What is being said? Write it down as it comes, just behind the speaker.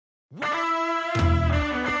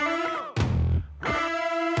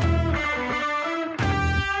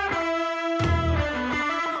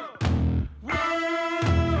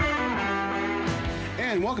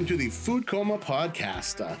to the Food Coma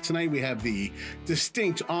podcast. Tonight we have the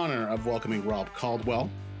distinct honor of welcoming Rob Caldwell,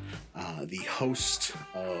 the host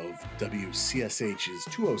of WCSH's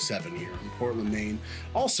 207 here in Portland, Maine.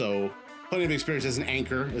 Also, plenty of experience as an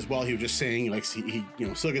anchor as well. He was just saying, he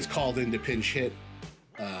still gets called in to pinch hit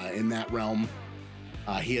in that realm.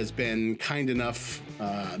 He has been kind enough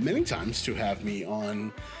many times to have me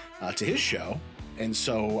on to his show, and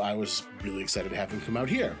so I was really excited to have him come out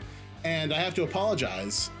here. And I have to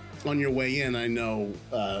apologize on your way in. I know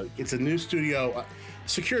it's a new studio.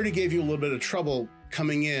 Security gave you a little bit of trouble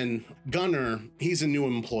coming in. Gunner, he's a new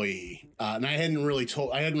employee, and I hadn't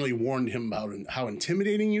really warned him about how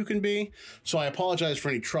intimidating you can be. So I apologize for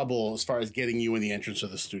any trouble as far as getting you in the entrance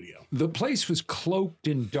of the studio. The place was cloaked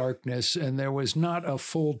in darkness, and there was not a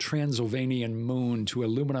full Transylvanian moon to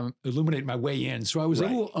illuminate my way in. So I was a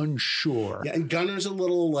little unsure. Yeah, and Gunner's a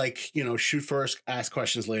little shoot first, ask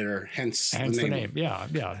questions later. Hence the name. Yeah.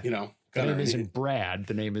 Gunner. The name isn't Brad.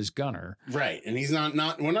 The name is Gunner. Right, and he's not.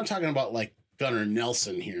 We're not talking about Gunner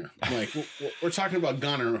Nelson here. We're talking about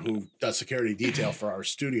Gunner, who does security detail for our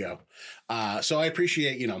studio. So I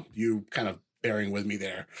appreciate, you kind of bearing with me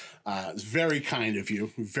there. It's very kind of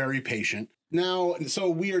you, very patient. Now, so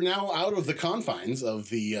we are now out of the confines of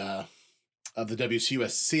the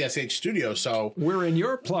WCSH studio. So we're in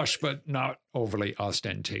your plush, but not overly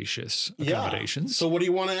ostentatious accommodations. Yeah. So what do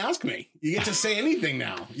you want to ask me? You get to say anything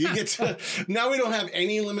now. Now we don't have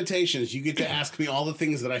any limitations. You get to ask me all the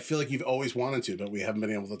things that I feel like you've always wanted to, but we haven't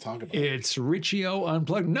been able to talk about. It's Riccio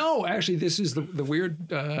Unplugged. No, actually, this is the weird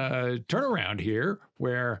turnaround here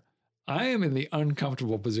where I am in the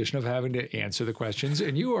uncomfortable position of having to answer the questions,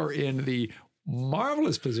 and you are in the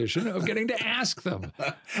marvelous position of getting to ask them.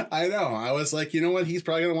 I know. I was like, you know what? He's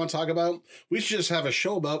probably going to want to talk about. We should just have a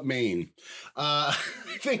show about Maine. I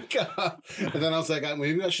think. And then I was like,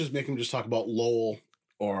 maybe I should just make him just talk about Lowell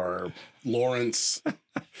or Lawrence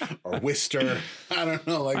or Worcester. I don't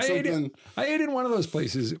know, something. I ate in one of those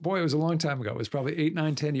places. Boy, it was a long time ago. It was probably 8,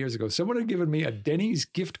 9, 10 years ago. Someone had given me a Denny's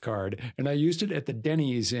gift card, and I used it at the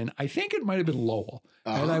Denny's in, I think it might have been Lowell.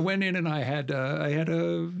 Uh-huh. And I went in and I had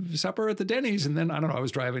a supper at the Denny's, and then I don't know. I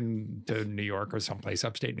was driving to New York or someplace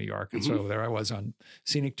upstate New York, and so there I was on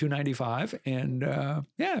scenic 295, and I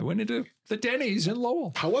went into the Denny's in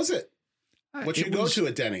Lowell. How was it? What you go to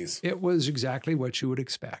at Denny's? It was exactly what you would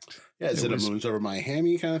expect. Yeah, is it a moons over my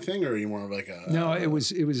hammy kind of thing, or are you more of like a? No, it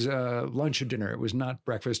was lunch or dinner. It was not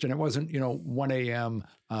breakfast, and it wasn't 1 a.m.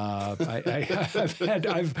 I've been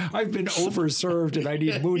overserved, and I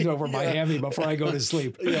need moons over my hammy before I go to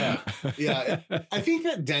sleep. Yeah. I think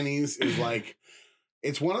that Denny's is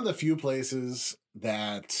it's one of the few places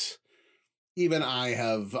that even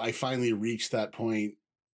I finally reached that point.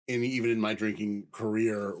 And even in my drinking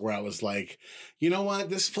career where I was like, you know what,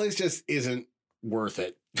 this place just isn't worth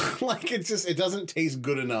it. It doesn't taste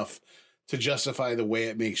good enough to justify the way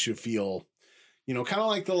it makes you feel, kind of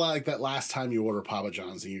like that last time you order Papa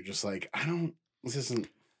John's and you're just like, I'm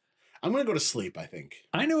going to go to sleep, I think.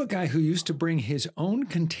 I know a guy who used to bring his own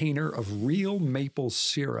container of real maple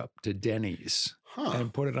syrup to Denny's.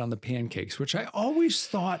 And put it on the pancakes, which I always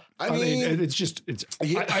thought. I mean,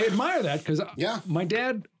 I admire that because my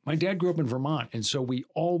dad grew up in Vermont, and so we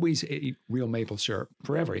always ate real maple syrup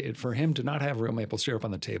forever. For him to not have real maple syrup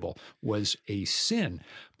on the table was a sin.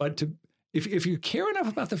 But if you care enough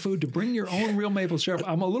about the food to bring your own real maple syrup,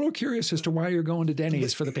 I'm a little curious as to why you're going to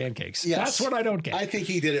Denny's for the pancakes. Yes. That's what I don't get. I think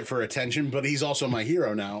he did it for attention, but he's also my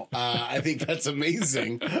hero now. I think that's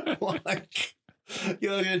amazing.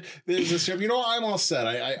 There's a syrup. I'm all set.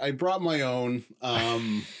 I brought my own.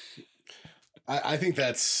 I think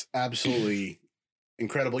that's absolutely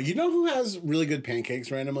incredible. You know who has really good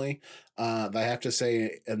pancakes randomly? I have to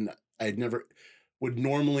say, and I never would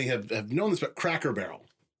normally have known this, but Cracker Barrel.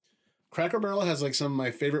 Cracker Barrel has some of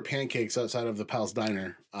my favorite pancakes outside of the Pal's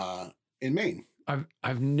Diner in Maine.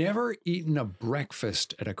 I've never eaten a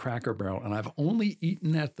breakfast at a Cracker Barrel, and I've only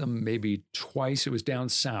eaten at them maybe twice. It was down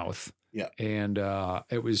south. Yeah. And I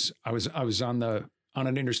was on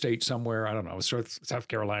an interstate somewhere, I don't know, South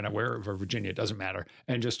Carolina, wherever, Virginia, it doesn't matter.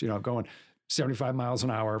 And just, going 75 miles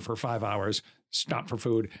an hour for 5 hours, stop for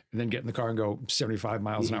food, and then get in the car and go 75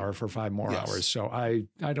 miles an hour for 5 more hours. So I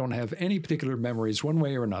don't have any particular memories one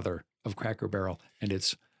way or another of Cracker Barrel and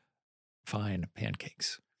its fine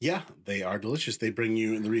pancakes. Yeah, they are delicious. They bring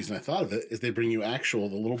you, and the reason I thought of it is they bring you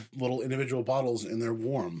the little individual bottles, and they're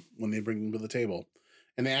warm when they bring them to the table.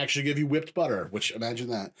 And they actually give you whipped butter, which, imagine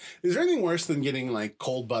that. Is there anything worse than getting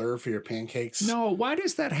cold butter for your pancakes? No. Why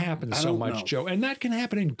does that happen so much, Joe? And that can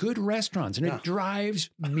happen in good restaurants, and it drives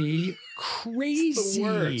me crazy. It's the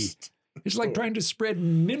worst. It's like trying to spread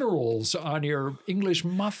minerals on your English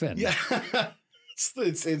muffin. Yeah.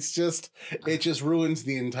 It's just, it just ruins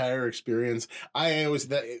the entire experience.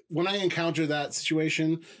 When I encounter that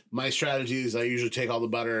situation, my strategy is I usually take all the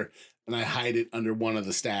butter and I hide it under one of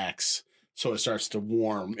the stacks so it starts to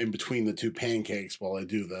warm in between the two pancakes while I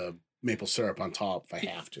do the maple syrup on top if I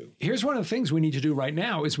have to. Here's one of the things we need to do right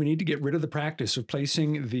now is we need to get rid of the practice of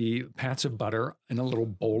placing the pats of butter in a little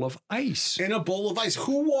bowl of ice. In a bowl of ice.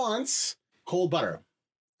 Who wants cold butter?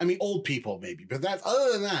 I mean, old people maybe, but that's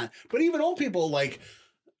other than that. But even old people, like,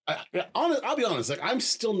 I'll be honest, like, I'm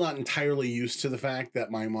still not entirely used to the fact that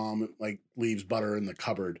my mom, like, leaves butter in the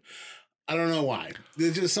cupboard. I don't know why.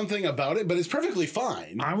 There's just something about it, but it's perfectly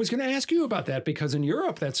fine. I was going to ask you about that because in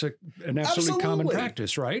Europe, that's an absolutely common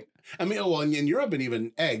practice, right? I mean, well, in Europe and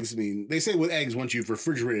even eggs, I mean, they say with eggs, once you've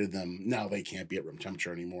refrigerated them, now they can't be at room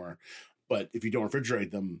temperature anymore. But if you don't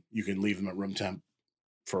refrigerate them, you can leave them at room temp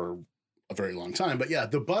for a very long time. But yeah,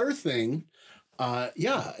 the butter thing,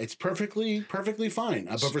 it's perfectly fine.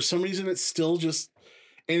 But for some reason, it's still just,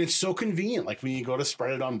 and it's so convenient. Like when you go to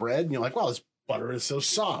spread it on bread and you're like, wow, this butter is so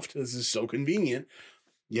soft. This is so convenient.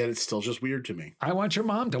 Yet it's still just weird to me. I want your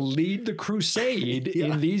mom to lead the crusade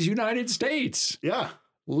in these United States. Yeah.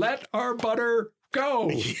 Let our butter go.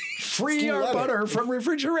 Free our butter from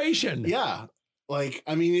refrigeration. Yeah. Like,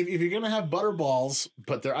 I mean, if you're going to have butter balls,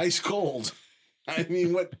 but they're ice cold, I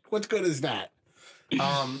mean, what good is that?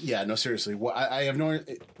 Yeah, no, seriously. I have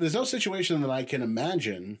there's no situation that I can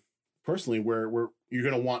imagine personally where you're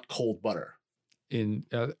going to want cold butter. In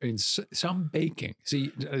some baking.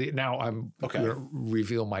 See, now I'm going to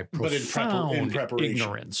reveal my profound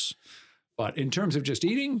ignorance. But in terms of just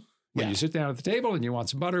eating, when you sit down at the table and you want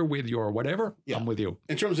some butter with your whatever, I'm with you.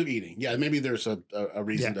 In terms of eating, maybe there's a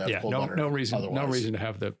reason to have cold butter. No reason to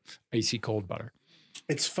have the icy cold butter.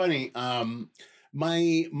 It's funny.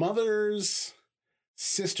 My mother's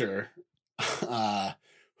sister,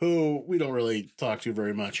 who we don't really talk to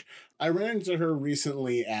very much, I ran into her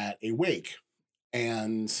recently at a wake.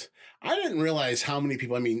 And I didn't realize how many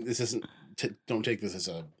people, I mean, this isn't, don't take this as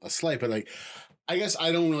a slight, but like, I guess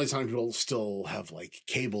I don't realize how many people still have like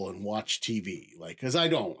cable and watch TV. Like, cause I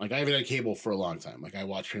don't, like, I haven't had cable for a long time. Like I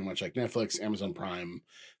watch pretty much like Netflix, Amazon Prime.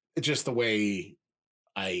 It's just the way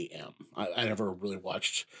I am. I never really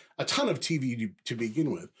watched a ton of TV to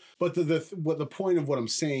begin with. But the point of what I'm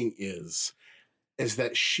saying is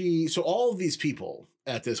that so all of these people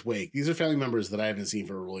at this wake, these are family members that I haven't seen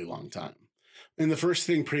for a really long time. And the first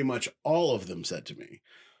thing pretty much all of them said to me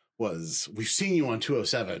was, we've seen you on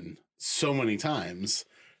 207 so many times.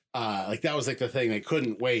 Like that was like the thing they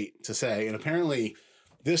couldn't wait to say. And apparently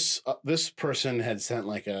this person had sent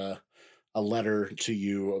like a letter to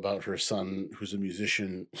you about her son, who's a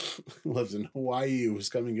musician, lives in Hawaii, who's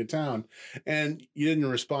coming to town. And you didn't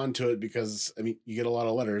respond to it because, I mean, you get a lot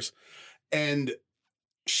of letters. And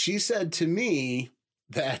she said to me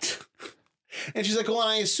that... And she's like, well,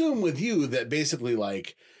 I assume with you that basically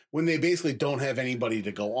like when they basically don't have anybody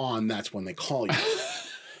to go on, that's when they call you.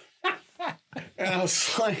 And I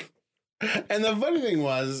was like, and the funny thing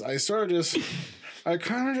was I kind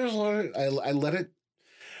of just let it, I let it.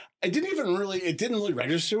 It didn't really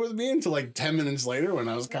register with me until like 10 minutes later when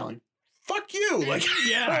I was kind of like, fuck you. Like,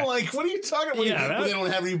 I'm like, what are you talking about? When they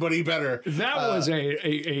don't have anybody better. That was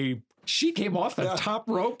she came off the top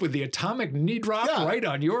rope with the atomic knee drop right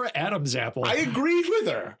on your Adam's apple. I agreed with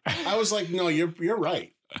her. I was like, no, you're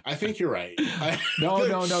right. I think you're right. No.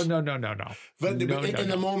 But in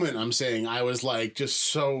the moment, I'm saying I was like, just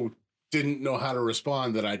so didn't know how to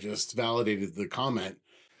respond that I just validated the comment.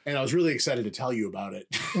 And I was really excited to tell you about it.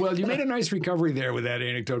 Well, you made a nice recovery there with that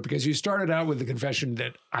anecdote because you started out with the confession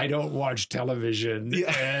that I don't watch television.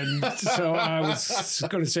 Yeah. And so I was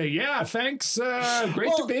going to say, yeah, thanks.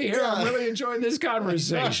 Great to be here. Yeah. I'm really enjoying this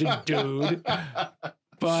conversation, dude.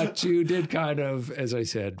 But you did kind of, as I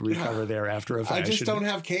said, recover there after a fashion. I just don't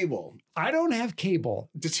have cable. I don't have cable.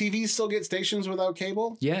 Do TVs still get stations without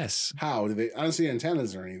cable? Yes. How? Do they? I don't see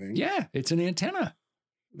antennas or anything. Yeah, it's an antenna.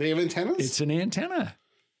 They have antennas? It's an antenna.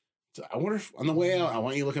 So I wonder if on the way out, I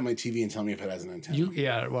want you to look at my TV and tell me if it has an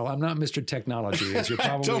antenna. Well, I'm not Mr. Technology, as you're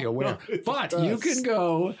probably aware. But you can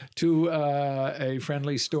go to a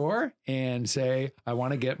friendly store and say, I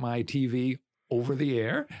want to get my TV over the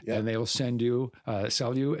air, and they'll sell you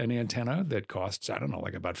an antenna that costs, I don't know,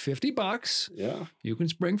 like about $50. Yeah. You can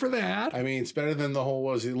spring for that. I mean, it's better than the whole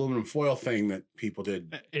aluminum foil thing that people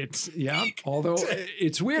did. Although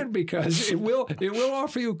it's weird because it will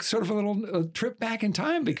offer you sort of a little trip back in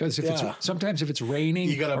time, because sometimes if it's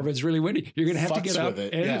raining or if it's really windy, you're going to have to get up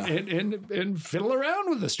and fiddle around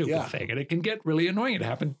with the stupid thing. And it can get really annoying. It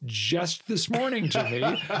happened just this morning to me.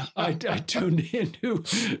 I tuned into,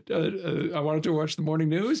 I wanted to watch the morning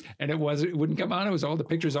news, and it wouldn't come on. It was all the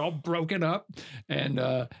pictures all broken up. And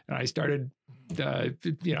I started, and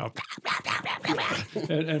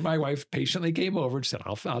my wife patiently came over and said,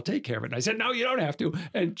 I'll take care of it. And I said, no, you don't have to.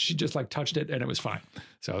 And she just touched it, and it was fine.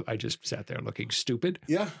 So I just sat there looking stupid.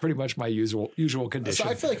 Yeah. Pretty much my usual condition.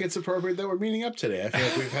 So I feel like it's appropriate that we're meeting up today. I feel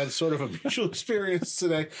like we've had sort of a mutual experience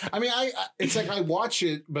today. I mean, it's like I watch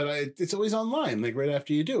it, but it's always online, like right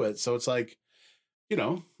after you do it. So it's like,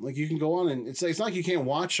 like you can go on and it's not like you can't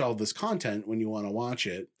watch all this content when you want to watch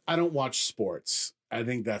it. I don't watch sports. I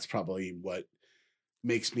think that's probably what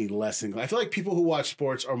makes me less inclined. I feel like people who watch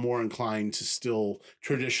sports are more inclined to still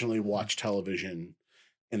traditionally watch television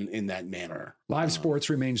in that manner. Live sports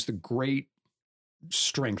remains the great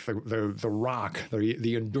strength, the rock,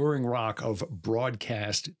 the enduring rock of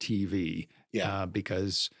broadcast TV. Yeah.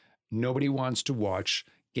 Because nobody wants to watch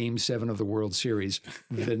Game 7 of the World Series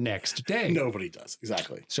the next day. Nobody does.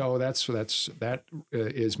 Exactly. So that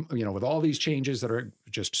is, with all these changes that are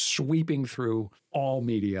just sweeping through all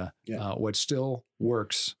media, what still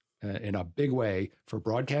works in a big way for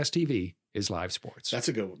broadcast TV is live sports. That's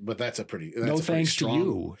a good one, but that's a thanks pretty strong, to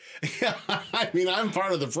you. Yeah, I mean, I'm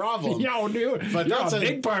part of the problem. Yo, dude, but that's a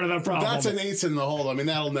big part of the problem. That's an ace in the hole. I mean,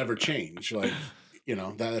 that'll never change. Like,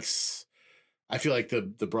 I feel like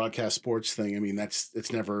the broadcast sports thing, I mean,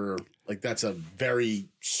 it's never like, that's a very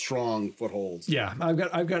strong foothold. Yeah.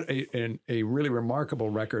 I've got a really remarkable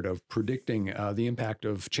record of predicting the impact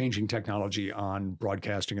of changing technology on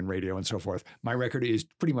broadcasting and radio and so forth. My record is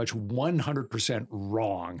pretty much 100%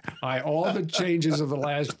 wrong. All the changes of the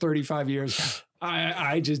last 35 years,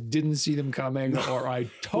 I just didn't see them coming, or I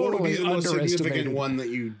totally underestimated the most significant one that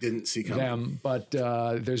you didn't see coming. Them. But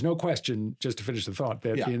there's no question, just to finish the thought,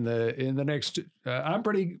 that in the next, I'm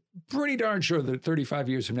pretty darn sure that 35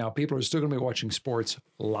 years from now, people are still going to be watching sports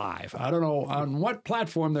live. I don't know on what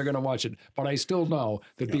platform they're going to watch it, but I still know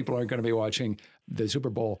that people aren't going to be watching the Super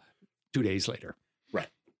Bowl 2 days later. Right.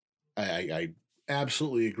 I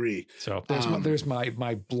absolutely agree. So there's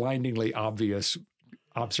my blindingly obvious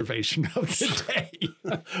observation of the day.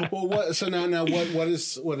 Well, what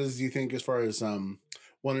is do you think, as far as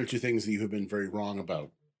one or two things that you have been very wrong about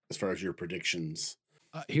as far as your predictions?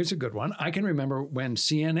 Here's a good one. I can remember when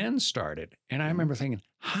CNN started, and I remember thinking,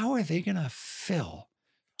 how are they going to fill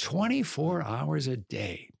 24 hours a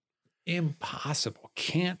day? Impossible.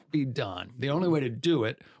 Can't be done. The only way to do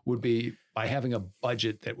it would be by having a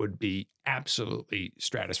budget that would be absolutely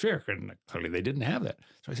stratospheric. And clearly they didn't have that.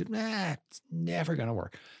 So I said, it's never going to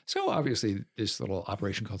work. So obviously this little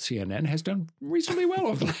operation called CNN has done reasonably well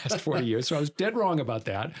over the last 40 years. So I was dead wrong about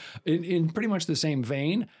that. In pretty much the same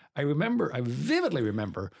vein, I vividly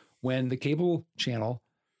remember when the cable channel,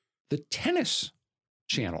 the tennis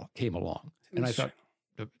channel came along. And I thought,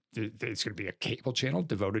 it's going to be a cable channel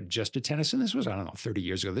devoted just to tennis. And this was, 30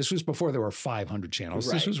 years ago. This was before there were 500 channels.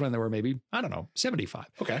 Right. This was when there were maybe, 75.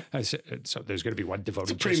 Okay. I said, so there's going to be one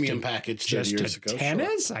devoted to premium package just years to ago,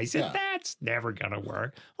 tennis. Sure. I said, that's never going to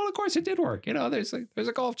work. Well, of course it did work. There's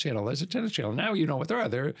a golf channel. There's a tennis channel. Now you know what there are.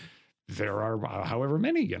 There are however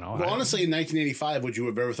many, Well, honestly, in 1985, would you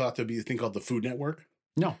have ever thought there'd be a thing called the Food Network?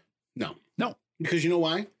 No. Because you know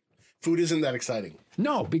why? Food isn't that exciting.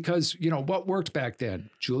 No, because, what worked back then?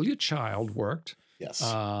 Julia Child worked. Yes.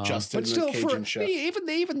 Justin, but still, the Cajun chef.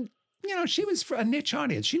 Even, she was for a niche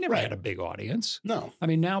audience. She never had a big audience. No. I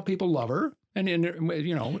mean, now people love her. And,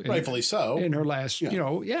 rightfully so. In her last,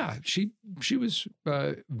 she was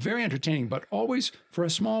very entertaining, but always for a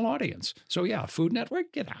small audience. So, Food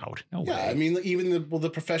Network, get out. No way. I mean, even the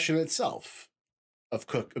profession itself of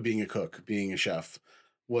being a cook, being a chef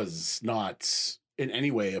was not in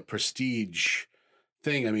any way a prestige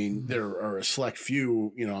thing. I mean, there are a select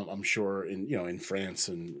few, I'm sure in France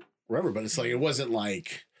and wherever, but it's like, it wasn't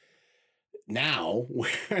like now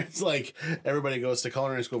where it's like everybody goes to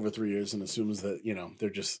culinary school for 3 years and assumes that,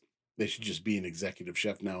 they should just be an executive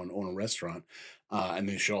chef now and own a restaurant. And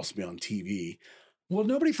they should also be on TV. Well,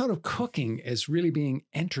 nobody thought of cooking as really being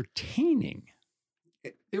entertaining.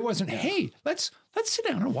 It wasn't, hey, let's sit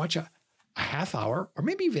down and watch a half hour or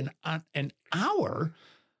maybe even an hour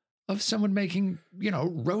of someone making,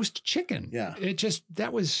 roast chicken. Yeah. It just,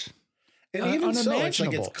 that was. And even so, it's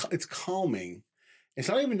like it's calming. It's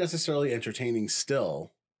not even necessarily entertaining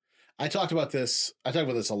still. I talked about this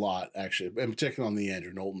a lot, actually, in particular on the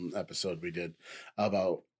Andrew Knowlton episode we did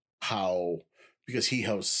about how, because he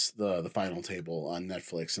hosts the Final Table on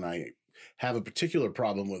Netflix, and I have a particular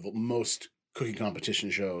problem with most cooking competition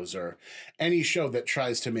shows or any show that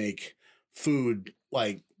tries to make food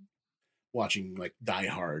like watching like Die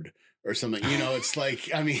Hard or something, it's like,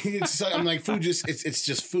 I mean, I'm like, food it's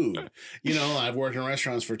just food, I've worked in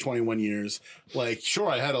restaurants for 21 years. Like, sure,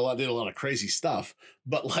 I did a lot of crazy stuff,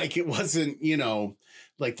 but like, it wasn't,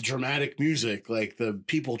 like the dramatic music, like the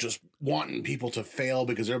people just wanting people to fail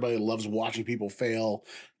because everybody loves watching people fail.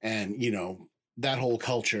 And, that whole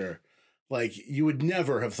culture, like you would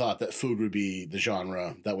never have thought that food would be the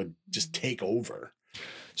genre that would just take over.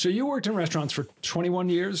 So you worked in restaurants for 21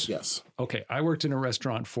 years? Yes. Okay. I worked in a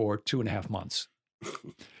restaurant for 2.5 months.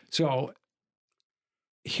 So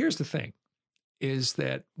here's the thing, is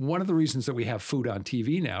that one of the reasons that we have food on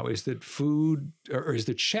TV now is that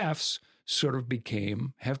chefs sort of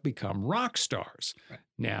have become rock stars. Right.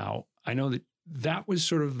 Now, I know that was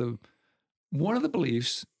sort of one of the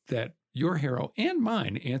beliefs that your hero and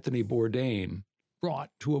mine, Anthony Bourdain, brought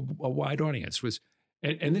to a wide audience was,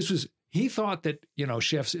 and this was, he thought that,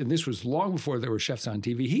 chefs, and this was long before there were chefs on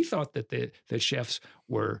TV, he thought that the chefs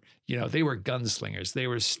were, they were gunslingers, they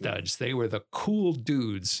were studs, they were the cool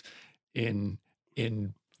dudes in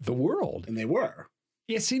the world. And they were.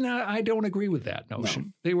 Yeah, see, now I don't agree with that notion.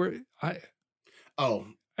 No. They were, I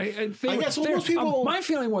guess most people. My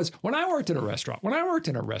feeling was when I worked in a restaurant,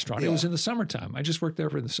 it was in the summertime. I just worked there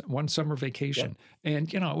for one summer vacation. Yeah.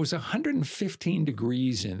 And, it was 115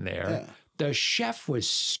 degrees in there. Yeah. The chef was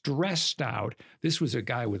stressed out. This was a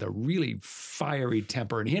guy with a really fiery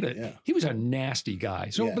temper, and he was a nasty guy.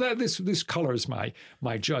 So this colors my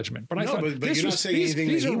judgment. But I thought, but you're not saying anything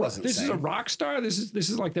that he wasn't saying. This is a rock star. This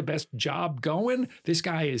is like the best job going. This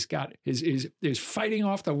guy is fighting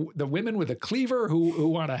off the women with a cleaver who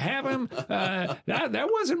want to have him. That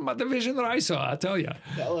wasn't the vision that I saw. I'll tell you.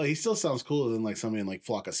 Yeah, well, he still sounds cooler than like somebody in like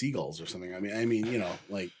Flock of Seagulls or something. I mean,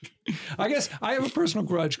 like. I guess I have a personal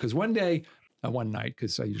grudge because one night,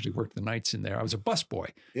 because I usually work the nights in there, I was a busboy.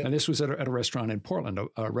 Yep. And this was at a restaurant in Portland,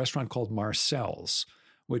 a restaurant called Marcel's,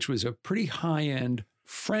 which was a pretty high-end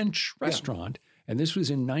French restaurant. And this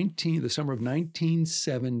was in the summer of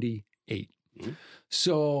 1978. Mm-hmm.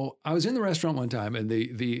 So I was in the restaurant one time, and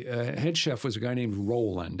the head chef was a guy named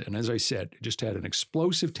Roland. And as I said, just had an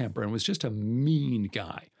explosive temper and was just a mean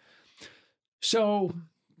guy. So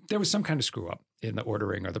there was some kind of screw up in the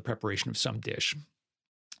ordering or the preparation of some dish.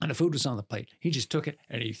 And the food was on the plate. He just took it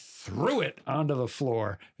and he threw it onto the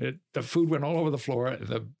floor. The food went all over the floor.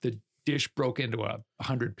 The dish broke into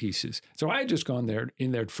 100 pieces. So I had just gone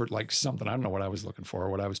in there for like something. I don't know what I was looking for or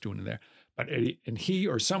what I was doing in there. But he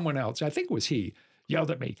or someone else, I think it was he, yelled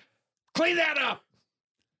at me, "Clean that up."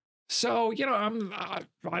 So, I'm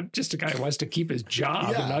just a guy who wants to keep his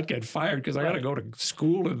job and not get fired because I got to go to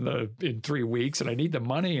school in 3 weeks and I need the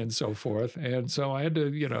money and so forth. And so I had to,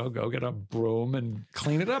 go get a broom and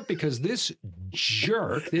clean it up because this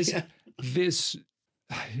jerk, this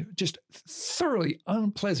just thoroughly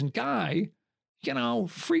unpleasant guy,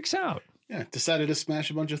 freaks out. Yeah, decided to smash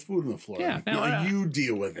a bunch of food on the floor. Yeah, now, you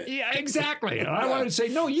deal with it. Yeah, exactly. And I wanted to say,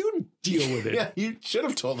 no, you deal with it. Yeah, you should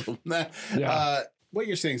have told him that. Yeah. What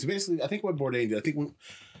you're saying, so basically, I think what Bourdain did, I think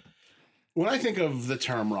when I think of the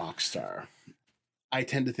term rock star, I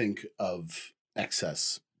tend to think of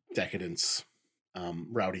excess, decadence,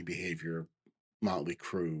 rowdy behavior, motley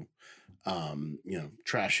crew,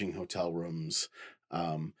 trashing hotel rooms,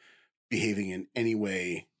 behaving in any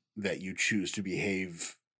way that you choose to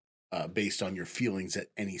behave based on your feelings at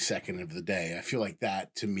any second of the day. I feel like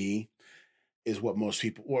that, to me, is what most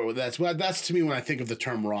people, or that's to me when I think of the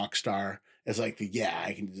term rock star. It's like,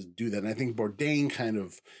 I can just do that. And I think Bourdain kind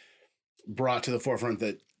of brought to the forefront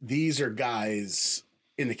that these are guys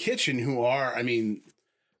in the kitchen who are, I mean,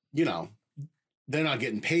 they're not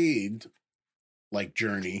getting paid like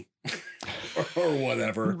Journey or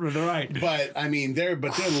whatever. Right. But I mean, they're living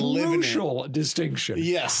it. Crucial distinction.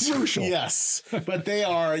 Yes. Crucial. Yes. But they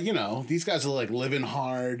are, these guys are like living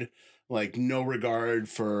hard, like no regard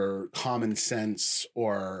for common sense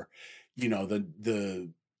or,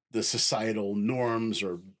 the societal norms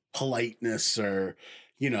or politeness or,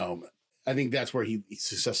 I think that's where he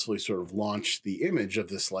successfully sort of launched the image of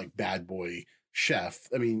this like bad boy chef.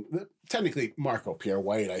 I mean, technically Marco Pierre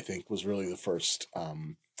White, I think, was really the first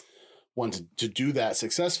one to do that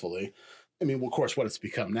successfully. I mean, well, of course, what it's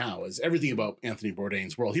become now is everything about Anthony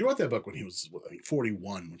Bourdain's world. He wrote that book when he was,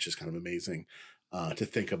 41, which is kind of amazing. to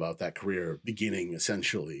think about that career beginning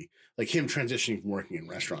essentially, like him transitioning from working in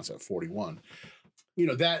restaurants at 41. You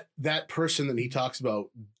know, that person that he talks about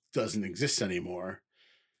doesn't exist anymore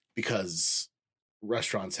because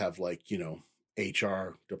restaurants have like, you know,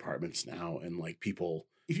 HR departments now, and like people,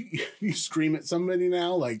 if you scream at somebody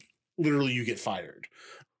now, like literally you get fired.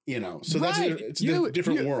 You know, so right. it's a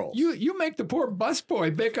different world. You make the poor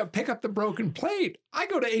busboy pick up the broken plate. I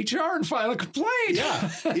go to HR and file a complaint.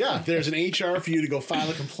 Yeah. There's an HR for you to go file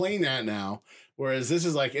a complaint at now. Whereas this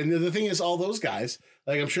is like, and the thing is, all those guys,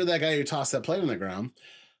 like I'm sure that guy who tossed that plate on the ground,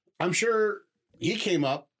 I'm sure he came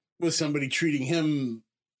up with somebody treating him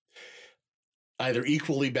either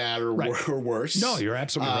equally bad or, right. or worse. No, you're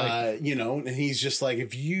absolutely right. You know, and he's just like,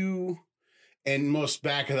 if you. And most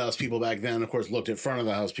back of the house people back then, of course, looked at front of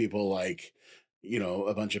the house people like, you know,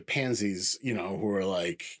 a bunch of pansies, you know, who are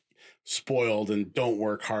like spoiled and don't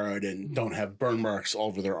work hard and don't have burn marks all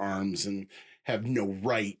over their arms and have no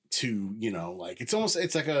right to, you know, like it's almost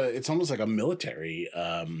like a military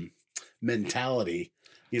mentality.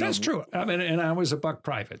 You That's know? true. I mean, and I was a buck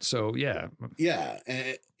private, so yeah. Yeah,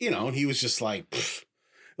 and you know, he was just like. Pfft.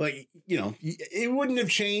 Like, you know, it wouldn't have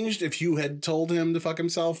changed if you had told him to fuck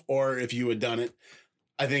himself or if you had done it.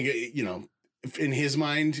 I think, you know, in his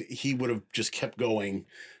mind, he would have just kept going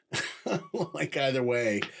like either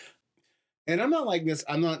way. And I'm not like this.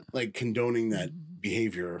 I'm not like condoning that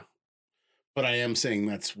behavior, but I am saying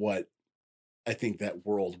that's what I think that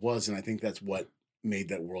world was. And I think that's what made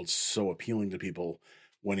that world so appealing to people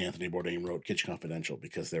when Anthony Bourdain wrote Kitchen Confidential,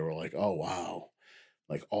 because they were like, oh, wow,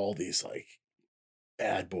 like all these like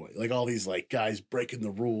bad boy, like all these like guys breaking the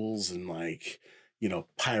rules and like, you know,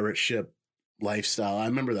 pirate ship lifestyle. I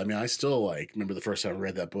remember that. I mean, I still like remember the first time I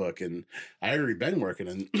read that book, and I had already been working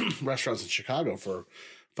in restaurants in Chicago for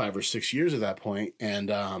 5 or 6 years at that point. And,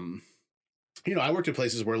 you know, I worked at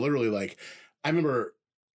places where literally like, I remember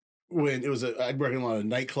when it was, I'd worked in a lot of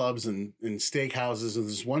nightclubs and steakhouses. And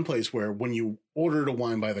there's one place where when you ordered a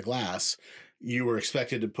wine by the glass, you were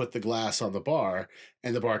expected to put the glass on the bar,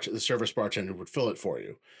 and the service bartender would fill it for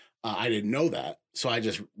you. I didn't know that, so I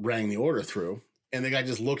just rang the order through, and the guy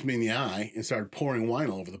just looked me in the eye and started pouring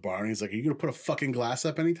wine all over the bar. And he's like, "Are you going to put a fucking glass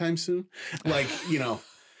up anytime soon?" Like, you know,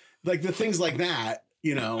 like the things like that,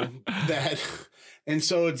 you know, that. And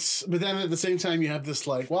so but then at the same time, you have this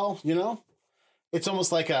like, well, you know, it's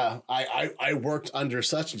almost like I worked under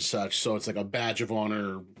such and such, so it's like a badge of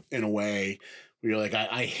honor in a way where you're like,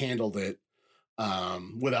 I handled it.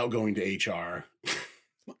 Without going to HR.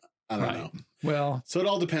 I don't know. Well, so it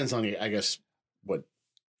all depends on, I guess, what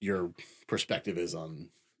your perspective is on.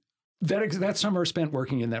 That summer spent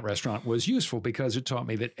working in that restaurant was useful because it taught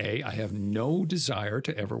me that I have no desire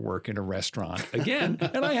to ever work in a restaurant again,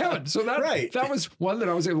 and I haven't. So that was one that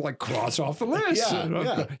I was able to like cross off the list.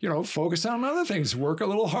 You know, focus on other things, work a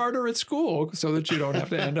little harder at school so that you don't have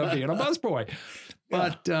to end up being a busboy.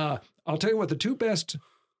 But I'll tell you what, the two best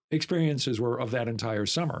experiences were of that entire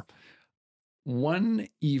summer. One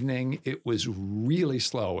evening, it was really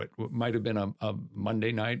slow. It might have been a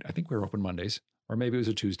Monday night. I think we were open Mondays, or maybe it was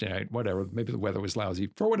a Tuesday night, whatever. Maybe the weather was lousy.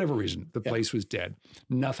 For whatever reason, the place was dead.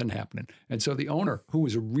 Nothing happening. And so the owner, who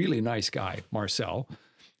was a really nice guy, Marcel,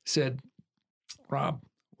 said, "Rob,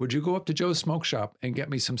 would you go up to Joe's Smoke Shop and get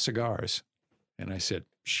me some cigars?" And I said,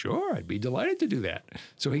 "Sure, I'd be delighted to do that."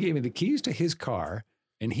 So he gave me the keys to his car,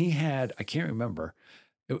 and he had, I can't remember,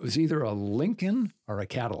 it was either a Lincoln or a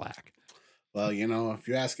Cadillac. Well, you know,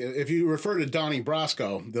 if you refer to Donnie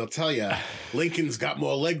Brasco, they'll tell you Lincoln's got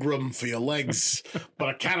more leg room for your legs, but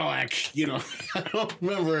a Cadillac, you know, I don't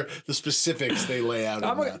remember the specifics they lay out.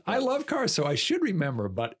 I love cars, so I should remember,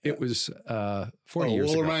 but it was 40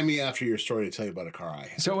 years ago. Remind me after your story to tell you about a car I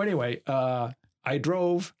had. So anyway, I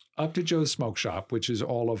drove up to Joe's Smoke Shop, which is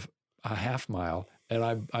all of a half mile, and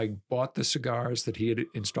I bought the cigars that he had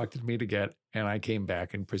instructed me to get, and I came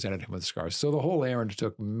back and presented him with the cigars. So the whole errand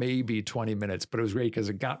took maybe 20 minutes, but it was great because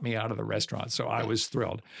it got me out of the restaurant. So I was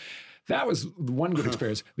thrilled. That was one good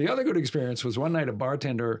experience. The other good experience was one night a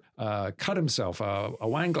bartender cut himself. A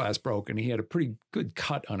wine glass broke, and he had a pretty good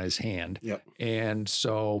cut on his hand. Yep. And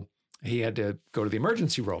so he had to go to the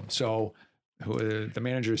emergency room. So the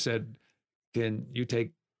manager said, "Can you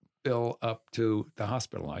take Bill up to the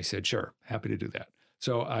hospital?" I said, "Sure, happy to do that."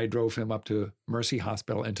 So I drove him up to Mercy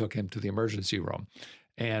Hospital and took him to the emergency room.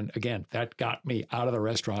 And again, that got me out of the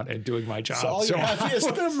restaurant and doing my job. So all your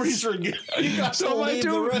happiest memories are you got so my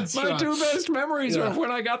two best memories are when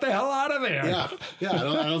I got the hell out of there. Yeah.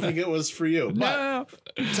 I don't think it was for you. No.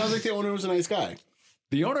 But it sounds like the owner was a nice guy.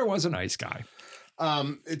 The owner was a nice guy.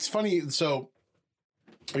 It's funny. So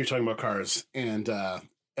you're talking about cars and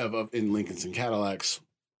in Lincolns and Cadillacs.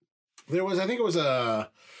 I think it was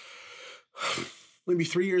maybe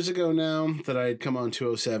 3 years ago now that I had come on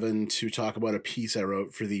 207 to talk about a piece I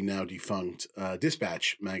wrote for the now defunct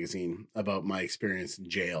Dispatch magazine about my experience in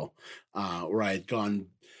jail, where I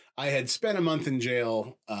had spent a month in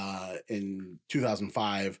jail in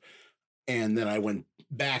 2005, and then I went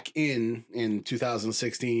back in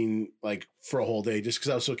 2016, like for a whole day, just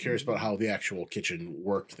because I was so curious about how the actual kitchen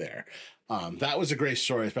worked there. That was a great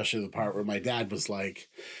story, especially the part where my dad was like,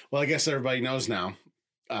 well, I guess everybody knows now.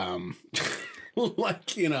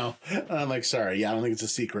 Like, you know, I'm like, sorry. Yeah, I don't think it's a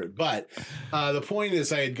secret. But the point is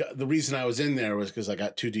the reason I was in there was because I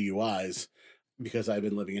got 2 DUIs because I'd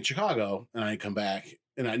been living in Chicago and I had come back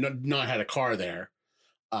and I not had a car there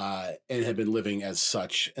and had been living as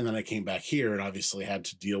such. And then I came back here and obviously had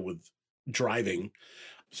to deal with driving.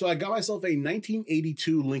 So I got myself a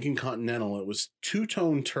 1982 Lincoln Continental. It was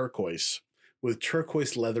 2-tone turquoise with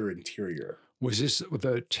turquoise leather interior. Was this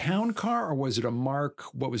the town car or was it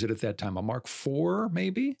what was it at that time? A Mark IV,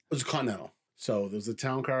 maybe? It was a Continental. So there was a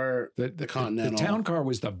town car, the Continental. The town car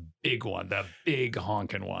was the big one, the big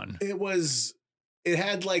honking one. It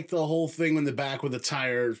had like the whole thing in the back with the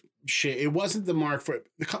tire shit. It wasn't the Mark IV.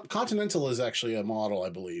 The Continental is actually a model, I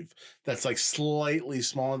believe, that's like slightly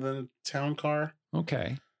smaller than a town car.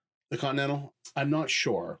 Okay. The Continental. I'm not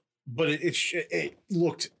sure, but it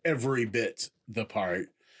looked every bit the part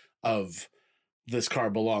of this car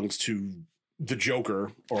belongs to the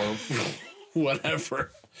Joker or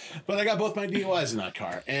whatever. But I got both my DUIs in that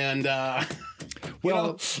car. And,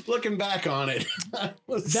 looking back on it.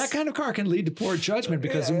 That kind of car can lead to poor judgment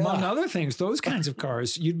because, among other things, those kinds of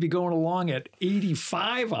cars, you'd be going along at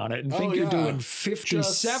 85 on it and think you're doing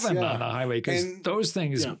 57 on the highway because those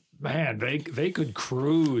things... Yeah. Man, they could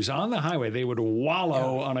cruise on the highway. They would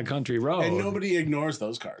wallow on a country road. And nobody ignores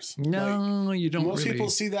those cars. No, like, you don't. Most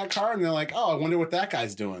people see that car and they're like, oh, I wonder what that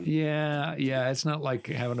guy's doing. Yeah. It's not like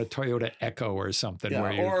having a Toyota Echo or something.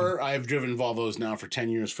 Yeah, I've driven Volvos now for 10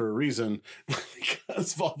 years for a reason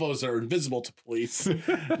because Volvos are invisible to police.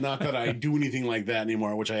 Not that I do anything like that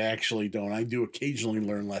anymore, which I actually don't. I do occasionally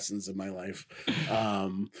learn lessons in my life.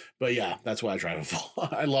 But yeah, that's why I drive a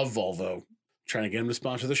Volvo. I love Volvo. Trying to get him to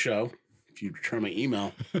sponsor the show. If you return my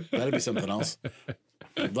email, that'd be something else.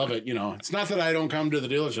 I'd love it. You know, it's not that I don't come to the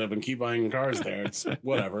dealership and keep buying cars there. It's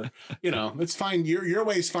whatever. You know, it's fine. Your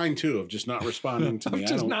way's fine too of just not responding to me. I'm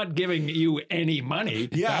just not giving you any money.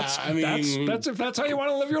 Yeah, that's if that's how you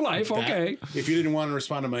want to live your life. Okay. If you didn't want to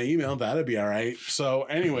respond to my email, that'd be all right. So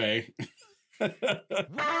anyway.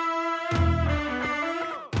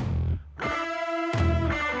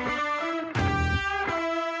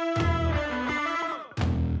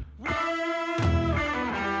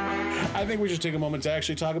 I think we should take a moment to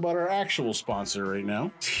actually talk about our actual sponsor right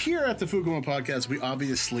now. Here at the Fukuma Podcast, we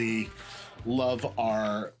obviously love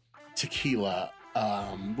our tequila,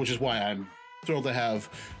 which is why I'm thrilled to have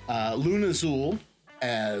Luna Azul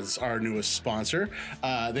as our newest sponsor.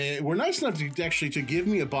 They were nice enough to actually to give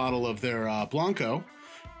me a bottle of their Blanco,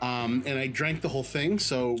 and I drank the whole thing,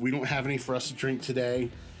 so we don't have any for us to drink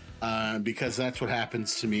today because that's what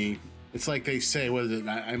happens to me. It's like they say, what is it?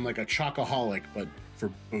 I'm like a chocoholic, but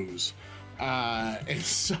for booze. And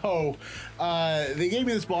so they gave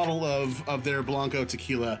me this bottle of their Blanco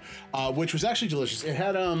tequila, which was actually delicious. It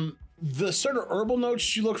had the sort of herbal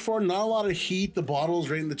notes you look for, not a lot of heat. The bottle's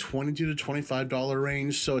right in the $22 to $25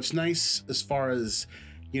 range. So it's nice as far as,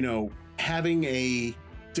 you know, having a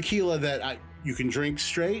tequila that you can drink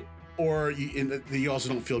straight, or you also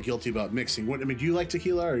don't feel guilty about mixing. Do you like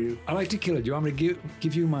tequila? Or you? I like tequila. Do you want me to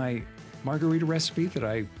give you my margarita recipe that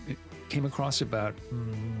I came across about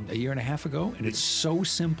a year and a half ago, and it's so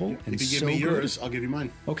simple and if you so give me good. Yours, I'll give you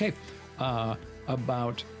mine. Okay,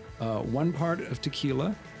 about 1 part of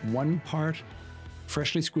tequila, 1 part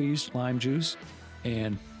freshly squeezed lime juice,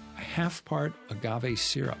 and a 1/2 part agave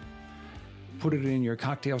syrup. Put it in your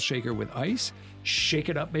cocktail shaker with ice, shake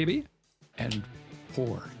it up, baby, and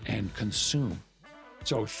pour and consume.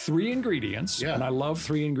 So 3 ingredients, and I love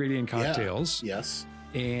 3 ingredient cocktails. Yeah. Yes.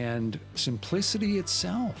 And simplicity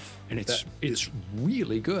itself, and it's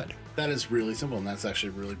really good. That is really simple, and that's actually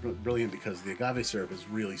really brilliant because the agave syrup is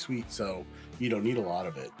really sweet, so you don't need a lot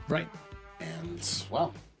of it. Right. And,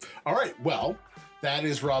 well, all right, well, that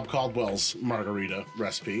is Rob Caldwell's margarita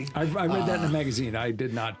recipe. I read that in a magazine. I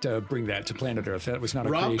did not bring that to planet Earth. That was not a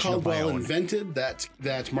creation of my own. Rob Caldwell invented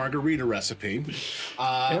that margarita recipe.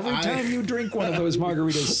 Every time you drink one of those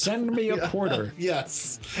margaritas, send me a quarter.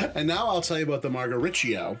 Yes. And now I'll tell you about the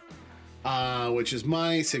Margariccio, which is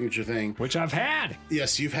my signature thing. Which I've had.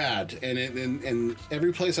 Yes, you've had. And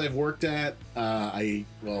every place I've worked at, I've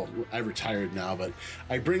retired now, but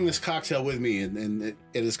I bring this cocktail with me, and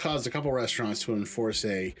it has caused a couple restaurants to enforce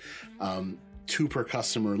a 2 per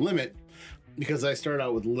customer limit, because I start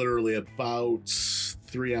out with literally about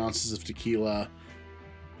 3 ounces of tequila,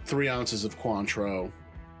 3 ounces of Cointreau.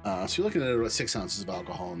 So you're looking at about 6 ounces of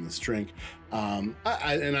alcohol in this drink.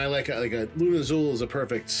 I like a Luna Azul is a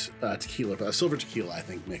perfect tequila. A silver tequila, I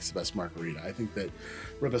think, makes the best margarita. I think that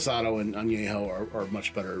Reposado and Añejo are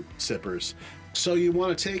much better sippers. So you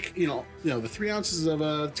want to take, the 3 ounces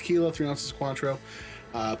of tequila, 3 ounces of Cointreau,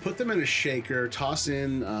 put them in a shaker, toss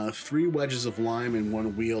in 3 wedges of lime and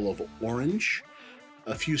 1 wheel of orange,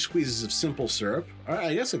 a few squeezes of simple syrup.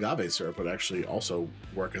 I guess agave syrup would actually also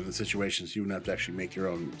work in the situation, so you wouldn't have to actually make your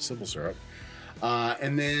own simple syrup.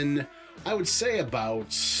 And then I would say about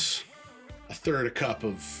 1/3 cup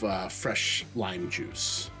of fresh lime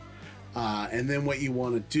juice. And then what you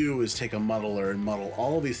want to do is take a muddler and muddle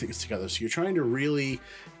all of these things together. So you're trying to really,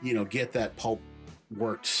 get that pulp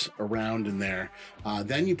worked around in there.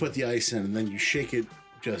 Then you put the ice in, and then you shake it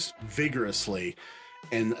just vigorously.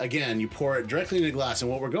 And again, you pour it directly in a glass. And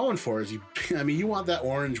what we're going for is you want that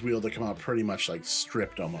orange wheel to come out pretty much like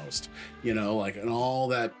stripped almost, and all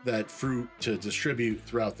that fruit to distribute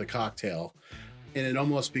throughout the cocktail. And it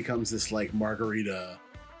almost becomes this like margarita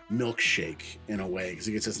milkshake in a way, because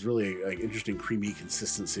it gets this really interesting creamy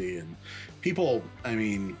consistency. And people,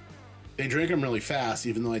 they drink them really fast,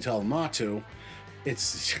 even though I tell them not to.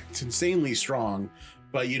 It's insanely strong,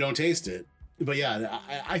 but you don't taste it. But yeah,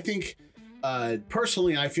 I think...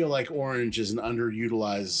 personally, I feel like orange is an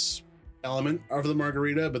underutilized element of the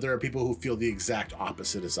margarita, but there are people who feel the exact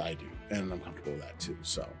opposite as I do, and I'm comfortable with that too.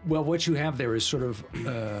 So, well, what you have there is sort of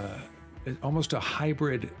almost a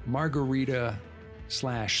hybrid margarita /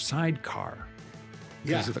 sidecar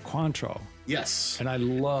because of the Cointreau. Yes, and I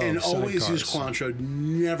love and always sidecars. Use Cointreau.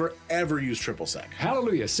 Never ever use triple sec.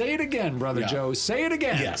 Hallelujah! Say it again, Brother Joe. Say it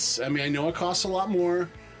again. Yes, I know it costs a lot more,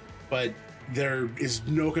 but there is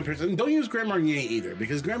no comparison. Don't use Grand Marnier either,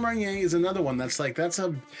 because Grand Marnier is another one that's like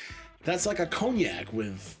a cognac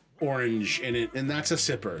with orange in it, and that's a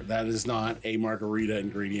sipper. That is not a margarita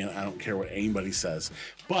ingredient. I don't care what anybody says.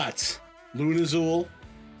 But Luna Azul,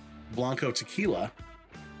 Blanco tequila,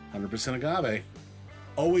 100% agave.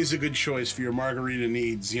 Always a good choice for your margarita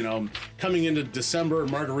needs. Coming into December,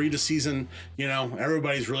 margarita season,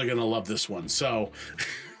 everybody's really going to love this one. So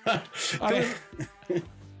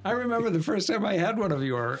I remember the first time I had one of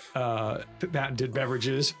your patented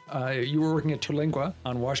beverages. You were working at Terlingua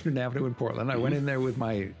on Washington Avenue in Portland. I went in there with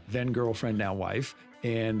my then girlfriend, now wife,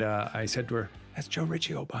 and I said to her, "That's Joe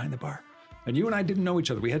Riccio behind the bar." And you and I didn't know each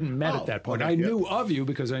other. We hadn't met at that point. I knew of you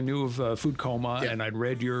because I knew of Food Coma, and I'd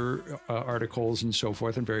read your articles and so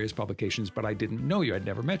forth in various publications, but I didn't know you. I'd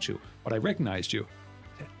never met you, but I recognized you.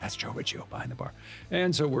 That's Joe Riccio behind the bar.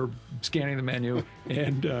 And so we're scanning the menu,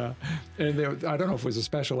 and there, I don't know if it was a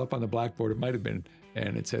special up on the blackboard. It might have been.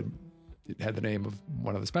 And it had the name of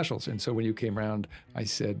one of the specials. And so when you came around, I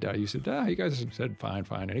said, you said, you guys said, fine.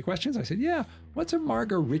 Any questions? I said, yeah. What's a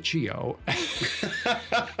Margariccio?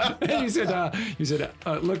 And you said,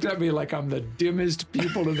 looked at me like I'm the dimmest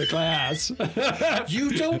pupil in the class.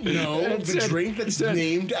 You don't know the drink that's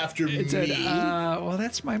named after me? It said, well,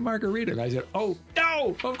 that's my margarita. And I said, oh,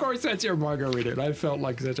 no, of course that's your margarita. And I felt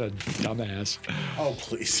like such a dumbass. Oh,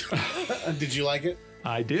 please. Did you like it?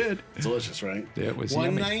 I did. Delicious, right? It was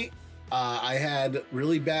One yummy. night, I had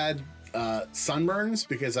really bad sunburns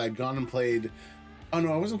because I'd gone and played. Oh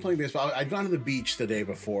no, I wasn't playing baseball. I'd gone to the beach the day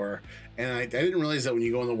before, and I didn't realize that when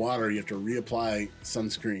you go in the water, you have to reapply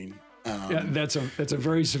sunscreen. Yeah, that's a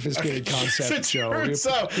very sophisticated concept, Joe. It's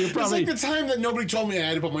like the time that nobody told me I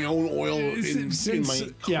had to put my own oil in my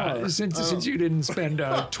car. Yeah, since you didn't spend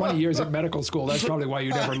 20 years at medical school, that's probably why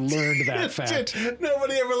you never learned that fact.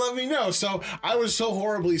 Nobody ever let me know. So I was so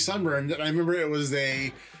horribly sunburned that I remember it was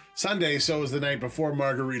a Sunday, so it was the night before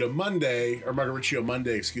Margariccio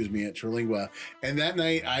Monday, excuse me, at Terlingua. And that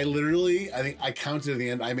night, I think I counted at the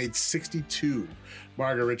end, I made 62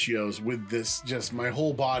 Margariccios with this, just my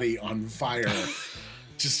whole body on fire,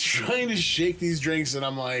 just trying to shake these drinks. And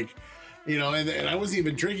I'm like, and I wasn't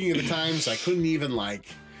even drinking at the time, so I couldn't even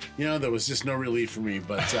there was just no relief for me.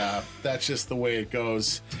 But that's just the way it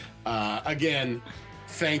goes. Again,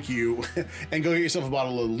 thank you. And go get yourself a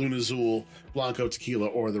bottle of Luna Azul, Blanco tequila,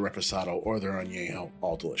 or the Reposado, or their Añejo.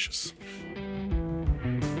 All delicious.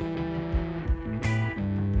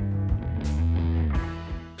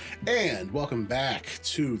 And welcome back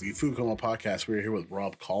to the Food Coma podcast. We're here with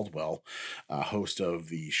Rob Caldwell, host of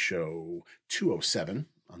the show 207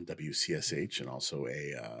 on WCSH and also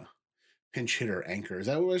a pinch hitter anchor. Is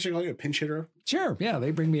that what I should call you? A pinch hitter? Sure. Yeah.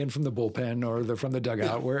 They bring me in from the bullpen or from the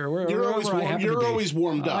dugout where you're always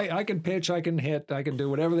warmed up. I can pitch, I can hit, I can do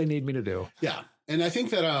whatever they need me to do. Yeah. And I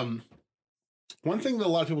think that one thing that a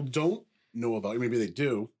lot of people don't know about, maybe they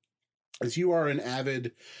do, is you are an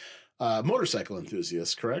avid motorcycle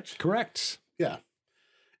enthusiast, correct? Correct. Yeah.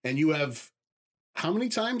 And you have how many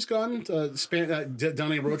times gone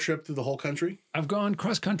done a road trip through the whole country? I've gone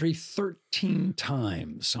cross country 13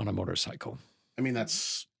 times on a motorcycle. I mean,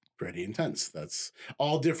 that's pretty intense. That's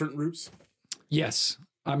all different routes. Yes.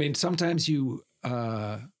 I mean, sometimes you'll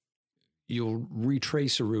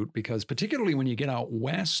retrace a route because particularly when you get out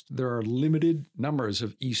west, there are limited numbers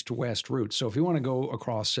of east-west routes. So if you want to go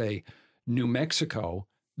across, say, New Mexico,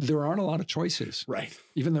 there aren't a lot of choices. Right.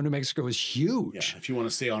 Even though New Mexico is huge. Yeah, if you want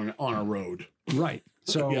to stay on a road. Right.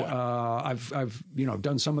 So I've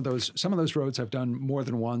done some of those roads I've done more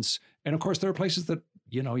than once. And of course there are places that,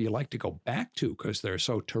 you like to go back to because they're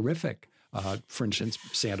so terrific. For instance,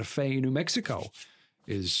 Santa Fe, New Mexico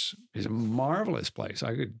is a marvelous place.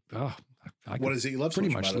 I could what is it you love pretty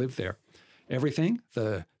much live there. Everything,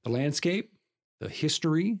 the landscape, the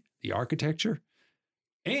history, the architecture.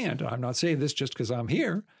 And I'm not saying this just because I'm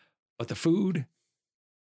here, but the food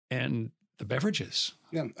and the beverages.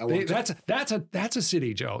 Yeah, that's a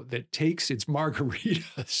city, Joe, that takes its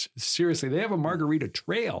margaritas seriously. They have a margarita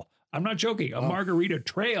trail. I'm not joking. A margarita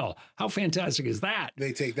trail. How fantastic is that?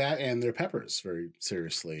 They take that and their peppers very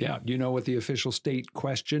seriously. Yeah. You know what the official state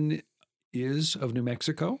question is of New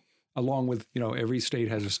Mexico? Along with, every state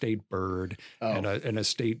has a state bird and a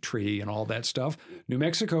state tree and all that stuff. New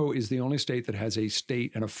Mexico is the only state that has an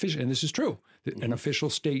official, and this is true, an official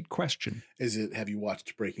state question. Have you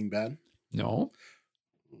watched Breaking Bad? No.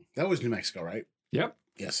 That was New Mexico, right? Yep.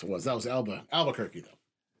 Yes, it was. That was Albuquerque, though.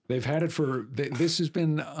 They've had it this has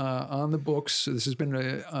been on the books. This has been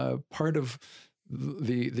a part of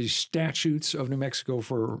the statutes of New Mexico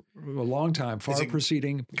for a long time, far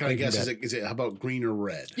preceding. Can I guess, is it how about green or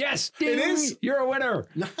red? Yes, ding, it is. You're a winner.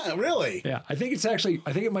 Really? Yeah, I think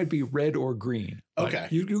it might be red or green. Okay,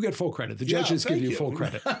 you get full credit. The judges give you full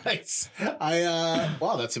credit. Nice.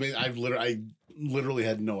 Wow, that's amazing. I literally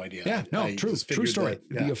had no idea. Yeah, no, true story.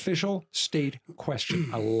 The official state question.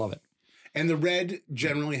 I love it. And the red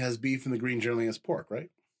generally has beef, and the green generally has pork, right?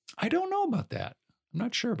 I don't know about that. I'm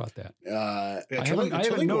not sure about that. I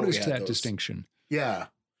haven't noticed that distinction. Yeah.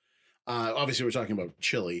 Obviously, we're talking about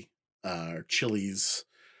chili, or chilies.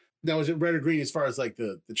 Now, is it red or green as far as like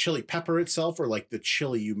the chili pepper itself, or like the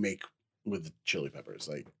chili you make with the chili peppers?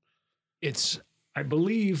 Like, it's, I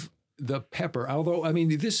believe, the pepper. Although, I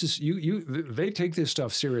mean, this is they take this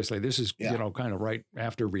stuff seriously. This is kind of right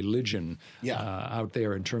after religion out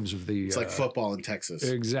there in terms of the. It's like football in Texas.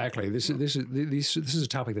 Exactly. This is a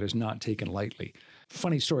topic that is not taken lightly.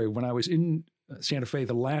 Funny story. When I was in Santa Fe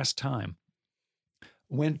the last time,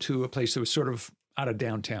 went to a place that was sort of out of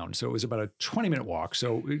downtown. So it was about a 20-minute walk.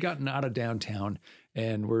 So we'd gotten out of downtown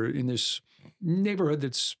and we're in this neighborhood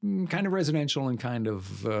that's kind of residential and kind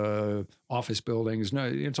of office buildings. No,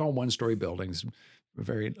 it's all one-story buildings,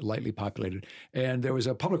 very lightly populated. And there was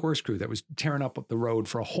a public works crew that was tearing up the road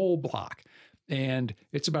for a whole block. And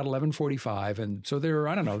it's about 11:45. And so there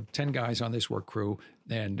are, 10 guys on this work crew.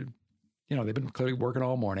 And, they've been clearly working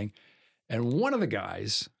all morning. And one of the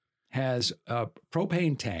guys has a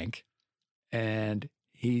propane tank and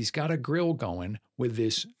he's got a grill going with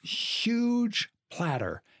this huge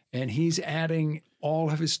platter. And he's adding all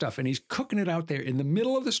of his stuff and he's cooking it out there in the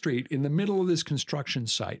middle of the street, in the middle of this construction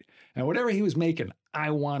site. And whatever he was making,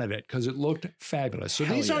 I wanted it because it looked fabulous. So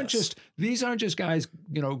these aren't just guys,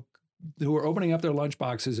 who are opening up their lunch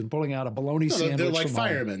boxes and pulling out a bologna sandwich. They're like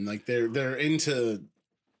firemen. Like they're into.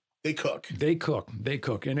 They cook.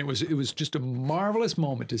 And it was just a marvelous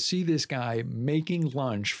moment to see this guy making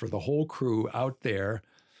lunch for the whole crew out there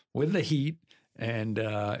with the heat. And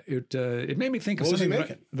it made me think of something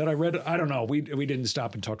that I read. I don't know. We didn't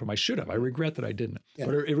stop and talk to him. I should have. I regret that I didn't. Yeah.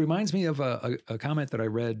 But it reminds me of a comment that I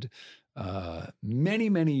read many,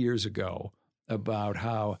 many years ago about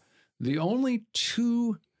how the only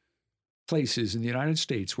two places in the United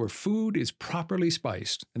States where food is properly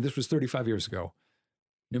spiced, and this was 35 years ago,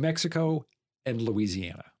 New Mexico and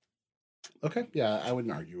Louisiana. Okay. Yeah, I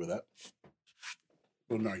wouldn't argue with that.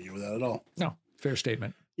 Wouldn't argue with that at all. No, fair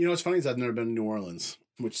statement. What's funny is I've never been to New Orleans,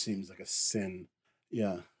 which seems like a sin.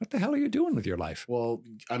 Yeah. What the hell are you doing with your life? Well,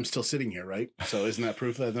 I'm still sitting here, right? So isn't that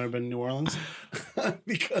proof that I've never been to New Orleans?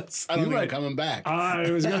 Because I don't think I'm coming back. I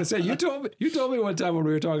was going to say, you told me one time when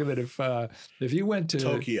we were talking that if you went to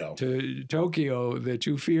Tokyo, that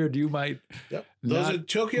you feared you might. Yep. Those are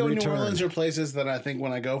Tokyo and New Orleans are places that I think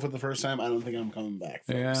when I go for the first time, I don't think I'm coming back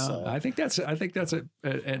from. Yeah. So. I think that's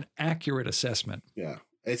an accurate assessment. Yeah.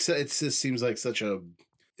 It just seems like such a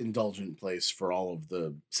indulgent place for all of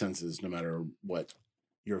the senses, no matter what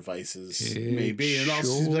your vices may be. It also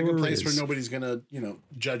seems like a place where nobody's gonna,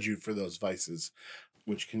 judge you for those vices,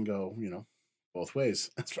 which can go, both ways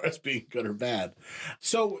as far as being good or bad.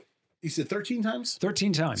 So you said 13 times?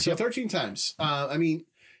 13 times. So 13 times. I mean,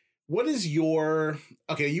 what is your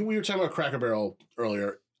we were talking about Cracker Barrel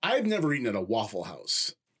earlier. I've never eaten at a Waffle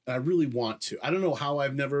House. I really want to. I don't know how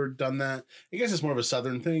I've never done that. I guess it's more of a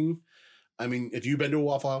Southern thing. I mean, have you been to a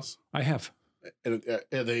Waffle House? I have. And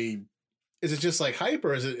is it just like hype,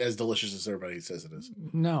 or is it as delicious as everybody says it is?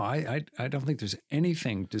 No, I don't think there's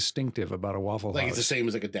anything distinctive about a Waffle House. Like it's the same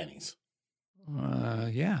as like a Denny's.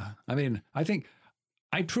 Yeah. I mean,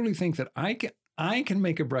 I truly think that I can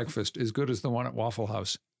make a breakfast as good as the one at Waffle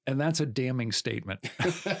House. And that's a damning statement.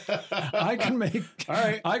 I can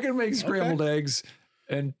make scrambled eggs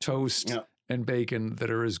and toast and bacon that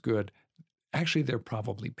are as good. Actually, they're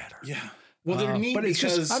probably better. Yeah. Well, they're neat but it's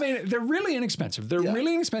because they're really inexpensive. They're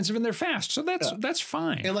really inexpensive and they're fast. So that's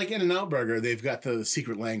fine. And like In-N-Out Burger, they've got the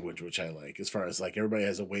secret language, which I like, as far as like everybody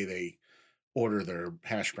has a way they order their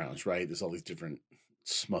hash browns, right? There's all these different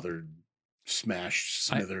smothered, smashed,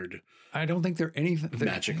 smothered. I don't think they're anything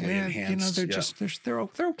magically enhanced. They're just they're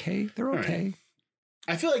okay. They're okay. Right.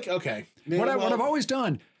 I feel like okay. What I've always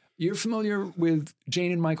done. You're familiar with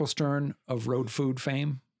Jane and Michael Stern of Road Food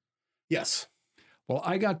fame? Yes. Well,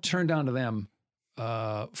 I got turned on to them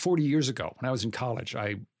 40 years ago when I was in college.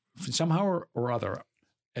 I somehow or other,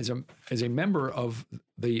 as a member of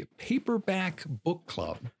the paperback book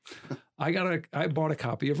club, I bought a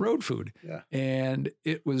copy of Road Food, and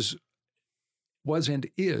it was and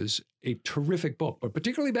is a terrific book, but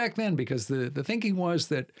particularly back then, because the thinking was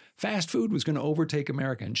that fast food was going to overtake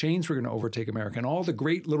America and chains were going to overtake America, and all the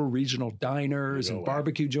great little regional diners and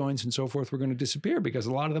barbecue joints and so forth were going to disappear because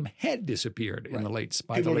a lot of them had disappeared in the late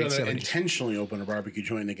 70s. People were going to intentionally open a barbecue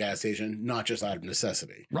joint in a gas station, not just out of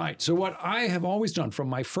necessity. Right. So what I have always done from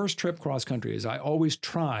my first trip cross country is I always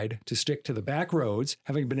tried to stick to the back roads,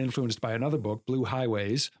 having been influenced by another book, Blue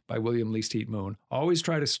Highways by William Least Heat Moon. Always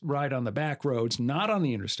try to ride on the back roads, not on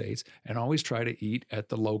the interstates, and always try to eat at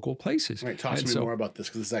the local places. Right, talk to me more about this,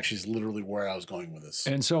 because this actually is literally where I was going with this.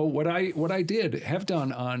 And so what I have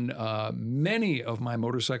done on many of my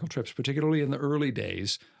motorcycle trips, particularly in the early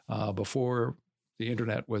days before the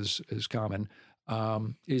internet was as common,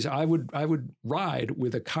 is I would ride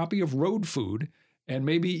with a copy of Road Food and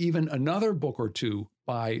maybe even another book or two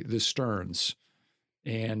by the Sterns.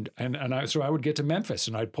 So I would get to Memphis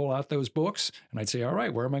and I'd pull out those books and I'd say, all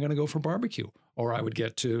right, where am I going to go for barbecue? Or I would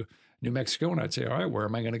get to New Mexico and I'd say, all right, where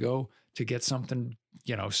am I going to go to get something,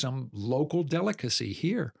 some local delicacy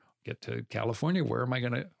here? Get to California, where am I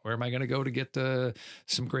going to go to get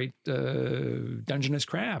some great Dungeness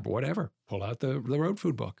crab, whatever? Pull out the Road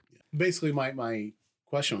Food book. Basically, my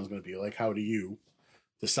question was going to be like, how do you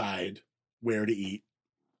decide where to eat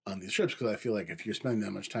on these trips? Because I feel like if you're spending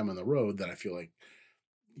that much time on the road, then I feel like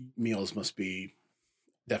meals must be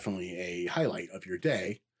definitely a highlight of your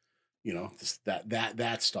day.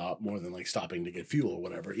 That stop more than like stopping to get fuel or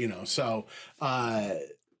whatever. So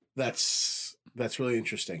that's really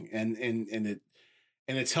interesting, and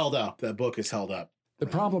it's held up. That book is held up. The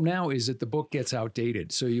problem now is that the book gets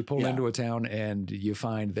outdated. So you pull into a town and you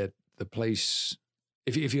find that the place,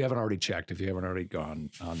 if you haven't already checked, if you haven't already gone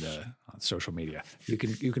on social media, you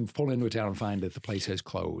can pull into a town and find that the place has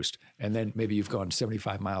closed, and then maybe you've gone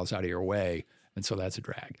 75 miles out of your way, and so that's a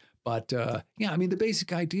drag. But the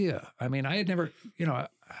basic idea. I mean, I'd never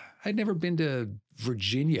been to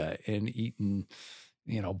Virginia and eaten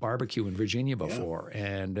barbecue in Virginia before.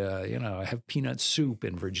 And, I have peanut soup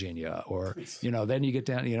in Virginia, or, then you get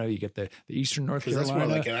down, you get the Eastern North Carolina. That's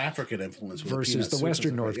more like an African influence versus the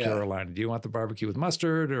Western North Carolina. Do you want the barbecue with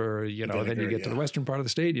mustard, or, then you get to the Western part of the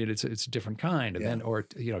state, it's a different kind. And then, or,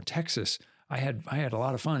 Texas, I had a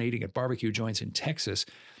lot of fun eating at barbecue joints in Texas.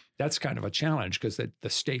 That's kind of a challenge because the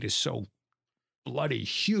state is so bloody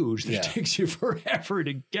huge that it takes you forever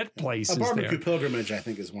to get places. A barbecue pilgrimage, I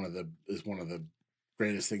think, is one of the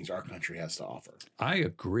greatest things our country has to offer. I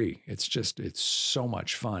agree. It's so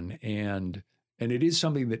much fun, and it is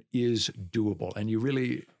something that is doable. And you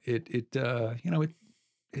really it's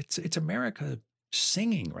America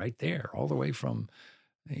singing right there, all the way from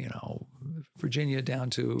Virginia down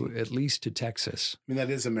to at least to Texas. I mean, that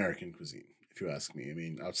is American cuisine, if you ask me. I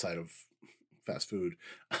mean, outside of fast food,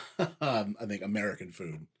 I think American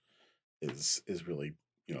food is really,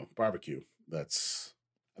 barbecue. I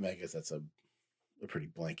guess that's a pretty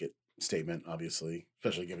blanket statement, obviously,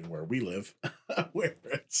 especially given where we live, where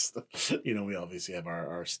it's, we obviously have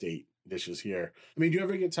our state dishes here. I mean, do you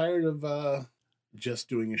ever get tired of just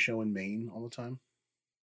doing a show in Maine all the time?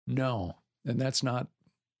 No, and that's not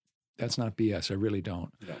BS. I really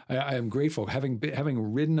don't. No. I am grateful having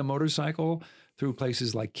ridden a motorcycle through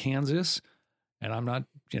places like Kansas, and I'm not,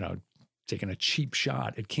 taking a cheap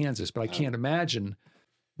shot at Kansas, but I can't imagine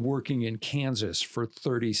working in Kansas for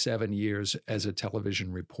 37 years as a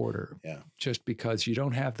television reporter. Yeah. Just because you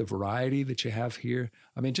don't have the variety that you have here.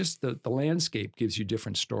 I mean, just the landscape gives you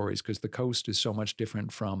different stories because the coast is so much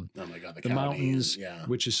different from the mountains,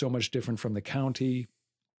 which is so much different from the county,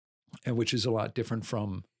 and which is a lot different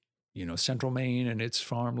from, central Maine and its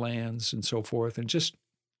farmlands and so forth. And just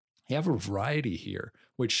you have a variety here,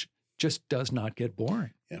 which just does not get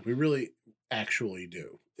boring. Yeah, we really actually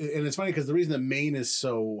do. And it's funny because the reason that Maine is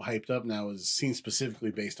so hyped up now is seen specifically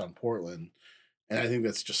based on Portland. And I think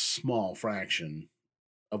that's just a small fraction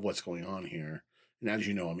of what's going on here. And as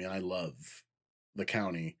you know, I mean, I love the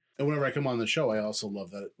county. And whenever I come on the show, I also love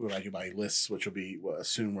that when I do my lists, which will be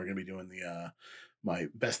soon, we're going to be doing the my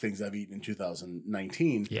best things I've eaten in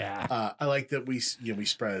 2019. Yeah. I like that we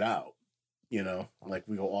spread it out. Like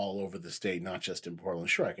we go all over the state, not just in Portland.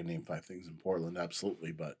 Sure, I can name 5 things in Portland,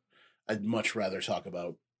 absolutely, but I'd much rather talk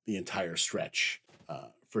about the entire stretch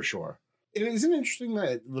for sure. It isn't interesting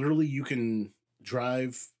that literally you can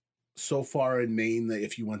drive so far in Maine that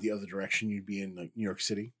if you went the other direction, you'd be in like New York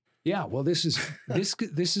City. Yeah, well, this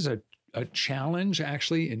is a challenge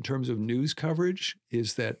actually in terms of news coverage.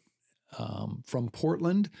 Is that from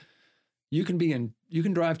Portland, you can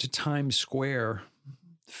drive to Times Square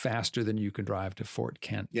faster than you can drive to Fort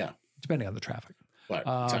Kent. Yeah, depending on the traffic.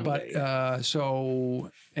 It's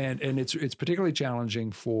particularly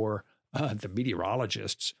challenging for the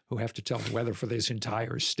meteorologists who have to tell the weather for this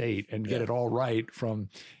entire state and get it all right from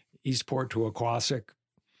Eastport to Aquasic,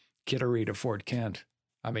 Kittery to Fort Kent.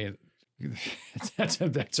 I mean, that's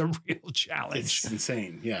a real challenge. It's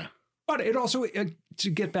insane, yeah. But it also, to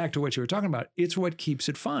get back to what you were talking about, it's what keeps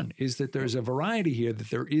it fun, is that there's a variety here that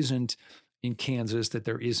there isn't in Kansas, that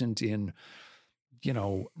there isn't in,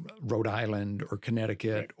 Rhode Island or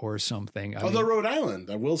Connecticut or something. Although Rhode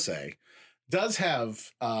Island, I will say, does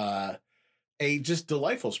have a just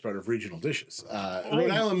delightful spread of regional dishes.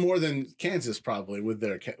 Rhode Island more than Kansas probably with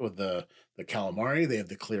the calamari. They have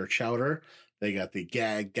the clear chowder. They got the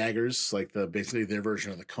gaggers, like basically their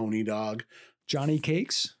version of the coney dog. Johnny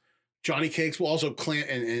cakes. Well, also clam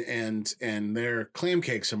and their clam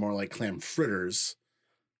cakes are more like clam fritters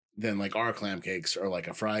than like our clam cakes are like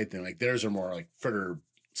a fried thing. Like theirs are more like fritter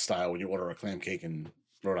style when you order a clam cake in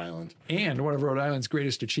Rhode Island. And one of Rhode Island's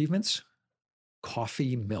greatest achievements,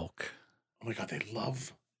 coffee milk. Oh my God, they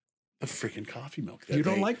love the freaking coffee milk. You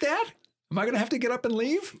don't like that? Am I going to have to get up and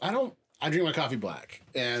leave? I don't. I drink my coffee black,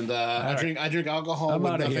 and I drink alcohol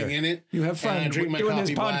with nothing in it. You have fun doing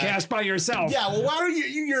this podcast by yourself. Yeah, well, why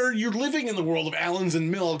don't you're living in the world of Allen's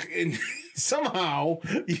and milk, and somehow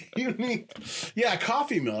you need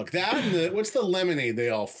coffee milk. That and what's the lemonade they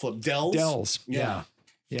all flip? Dell's. Yeah.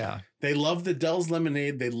 They love the Dell's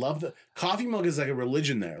lemonade. They love the coffee milk. Is like a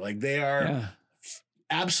religion there. Like they are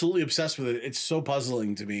absolutely obsessed with it. It's so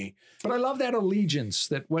puzzling to me. But I love that allegiance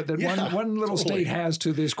that one little state has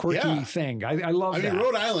to this quirky thing. I love that. I mean,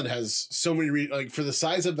 Rhode Island has so many, like for the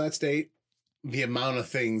size of that state, the amount of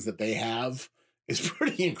things that they have is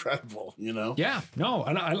pretty incredible, Yeah, no,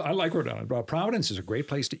 and I like Rhode Island. Providence is a great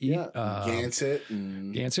place to eat. Yeah, Gansett,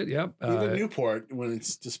 yep. Even Newport, when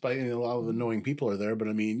it's despite a lot of annoying people are there, but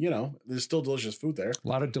I mean, there's still delicious food there. A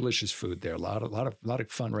lot of delicious food there. A lot of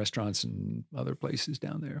fun restaurants and other places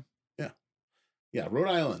down there. Yeah, Rhode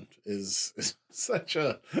Island is such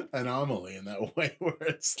a anomaly in that way where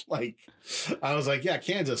it's like, I was like, yeah,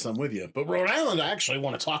 Kansas, I'm with you. But Rhode Island, I actually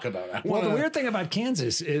want to talk about. Well, the weird thing about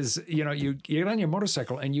Kansas is, you get on your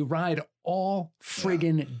motorcycle and you ride all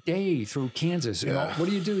friggin' day through Kansas. What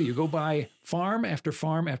do? You go by farm after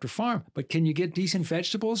farm after farm. But can you get decent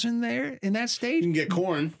vegetables in that state? You can get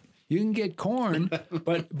corn. You can get corn,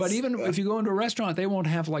 but even if you go into a restaurant, they won't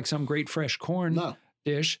have like some great fresh corn. No.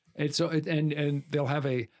 Dish. And they'll have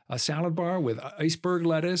a salad bar with iceberg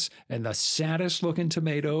lettuce and the saddest looking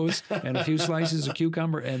tomatoes and a few slices of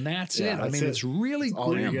cucumber, and that's it. I mean, it's really grim.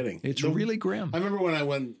 All you're getting. It's really grim. I remember when I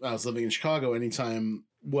was living in Chicago, anytime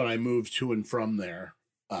when I moved to and from there,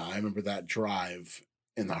 I remember that drive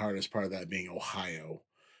and the hardest part of that being Ohio.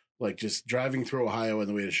 Like just driving through Ohio on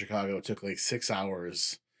the way to Chicago took like 6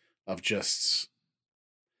 hours of just.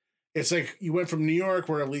 It's like you went from New York,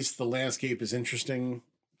 where at least the landscape is interesting,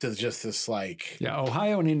 to just this like. Yeah,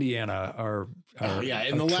 Ohio and Indiana are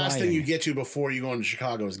and the last thing you get to before you go into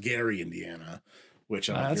Chicago is Gary, Indiana, which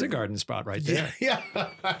that's a garden spot right there. Yeah.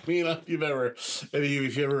 I mean, if you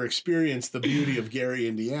ever experienced the beauty of Gary,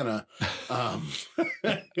 Indiana,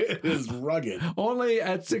 it is rugged. Only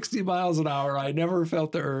at 60 miles an hour, I never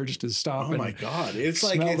felt the urge to stop. Oh my God! It's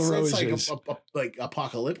like like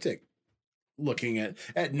apocalyptic. Looking at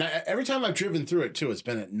night, every time I've driven through it too, it's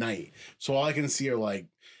been at night, so all I can see are like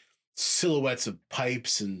silhouettes of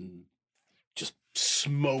pipes and just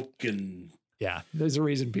smoke and. Yeah, there's a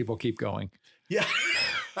reason people keep going. Yeah.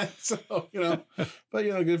 So, but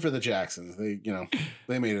good for the Jacksons. They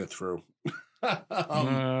made it through.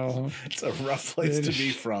 It's a rough place to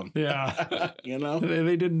be from. Yeah.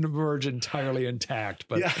 They didn't emerge entirely intact,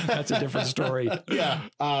 but that's a different story. Yeah.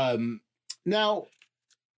 Now,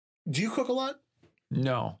 do you cook a lot?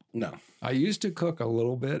 No. I used to cook a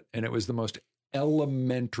little bit, and it was the most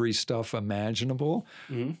elementary stuff imaginable.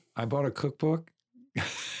 Mm-hmm. I bought a cookbook.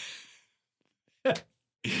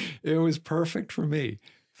 It was perfect for me.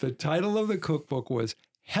 The title of the cookbook was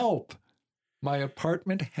 "Help! My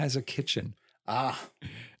Apartment Has a Kitchen." And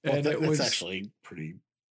that's actually pretty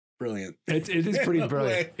brilliant. It is pretty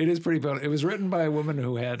brilliant. It is pretty brilliant. It was written by a woman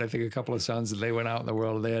who had, I think, a couple of sons, and they went out in the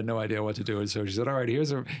world and they had no idea what to do. And so she said, "All right,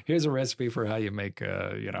 here's a recipe for how you make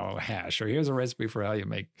hash, or here's a recipe for how you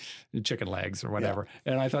make chicken legs or whatever."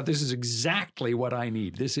 Yeah. And I thought, this is exactly what I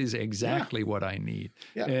need. This is exactly what I need.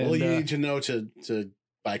 Yeah. And, well, you need to know to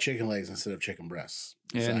buy chicken legs instead of chicken breasts.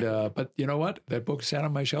 Exactly. And but you know what? That book sat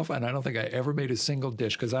on my shelf, and I don't think I ever made a single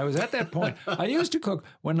dish, because I was at that point. I used to cook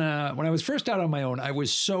when I was first out on my own. I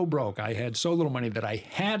was so broke. I had so little money that I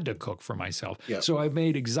had to cook for myself. Yep. So I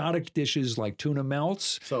made exotic dishes like tuna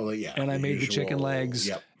melts. And I made the chicken legs.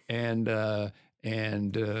 Yep. And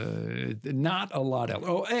not a lot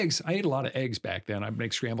of eggs. I ate a lot of eggs back then. I'd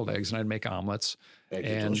make scrambled eggs, and I'd make omelets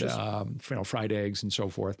and fried eggs and so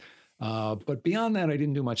forth. But beyond that, I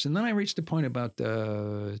didn't do much. And then I reached a point about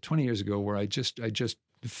 20 years ago where I just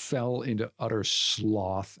fell into utter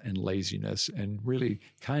sloth and laziness and really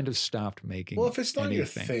kind of stopped making. Well, if it's not your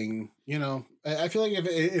thing, I feel like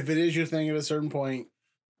if it is your thing at a certain point,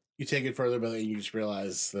 you take it further, but then you just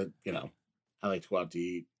realize that, I like to go out to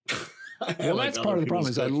eat. Well, that's part of the problem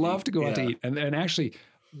is I love to go out to eat. And actually,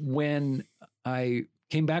 when I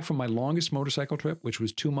came back from my longest motorcycle trip, which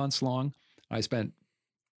was 2 months long, I spent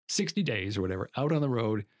 60 days or whatever out on the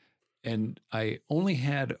road. And I only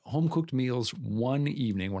had home-cooked meals one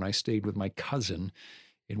evening when I stayed with my cousin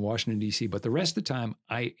in Washington, D.C. But the rest of the time,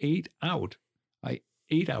 I ate out. I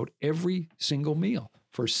ate out every single meal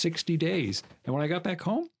for 60 days. And when I got back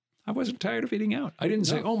home, I wasn't tired of eating out. I didn't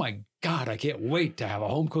say, "Oh, my God, I can't wait to have a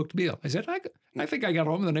home-cooked meal." I said, I think I got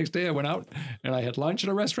home the next day. I went out and I had lunch at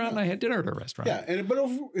a restaurant and I had dinner at a restaurant. Yeah, but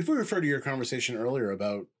if we refer to your conversation earlier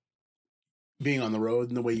about being on the road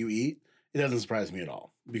and the way you eat, it doesn't surprise me at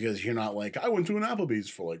all, because you're not like, I went to an Applebee's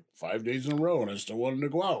for like 5 days in a row and I still wanted to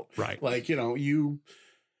go out. Right. Like, you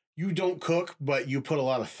don't cook, but you put a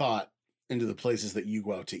lot of thought into the places that you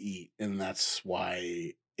go out to eat. And that's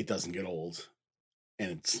why it doesn't get old.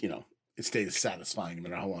 And it's, it stays satisfying no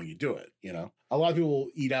matter how long you do it. A lot of people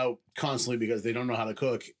eat out constantly because they don't know how to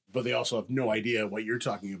cook, but they also have no idea what you're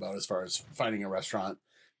talking about as far as finding a restaurant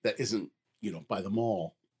that isn't, by the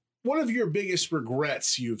mall. One of your biggest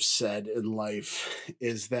regrets, you've said, in life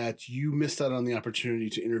is that you missed out on the opportunity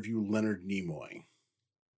to interview Leonard Nimoy.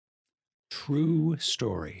 True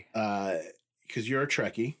story. Because you're a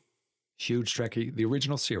Trekkie. Huge Trekkie. The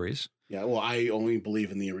original series. Yeah, well, I only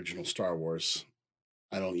believe in the original Star Wars.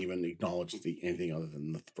 I don't even acknowledge anything other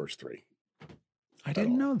than the first three. I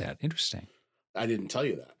didn't know that. Interesting. I didn't tell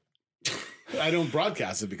you that. I don't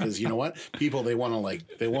broadcast it because you know what? People, they want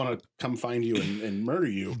to come find you and murder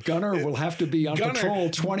you. Gunner will have to be on patrol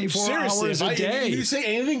 24 hours a day. If you say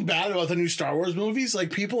anything bad about the new Star Wars movies,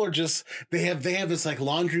 like, people are just, they have this like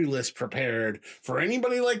laundry list prepared for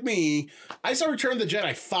anybody like me. I saw Return of the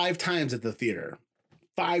Jedi 5 times at the theater.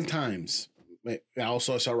 5 times. I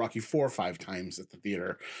also saw Rocky 4 5 times at the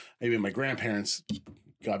theater. Maybe my grandparents,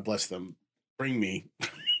 God bless them, bring me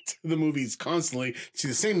to the movies constantly, see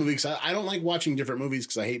the same movies. I don't like watching different movies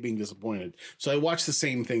because I hate being disappointed. So I watch the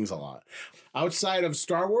same things a lot. Outside of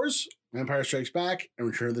Star Wars, Empire Strikes Back, and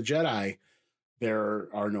Return of the Jedi, there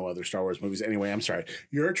are no other Star Wars movies. Anyway, I'm sorry.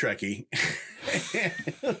 You're a Trekkie.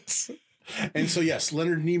 And so, yes,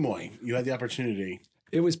 Leonard Nimoy, you had the opportunity.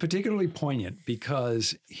 It was particularly poignant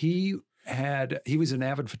because he he was an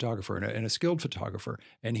avid photographer and a skilled photographer,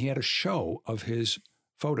 and he had a show of his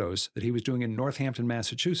photos that he was doing in Northampton,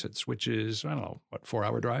 Massachusetts, which is, I don't know,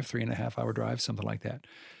 4-hour drive, 3.5-hour drive, something like that.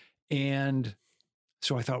 And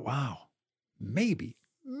so I thought, wow, maybe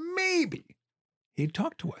he'd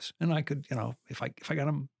talk to us. And I could, if I got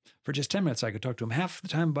him for just 10 minutes, I could talk to him half the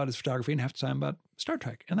time about his photography and half the time about Star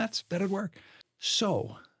Trek. And that'd work.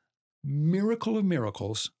 So, miracle of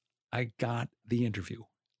miracles, I got the interview.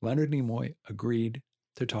 Leonard Nimoy agreed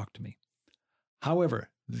to talk to me. However,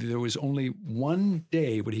 there was only one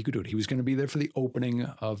day when he could do it. He was going to be there for the opening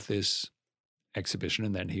of this exhibition,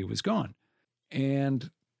 and then he was gone. And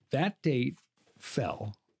that date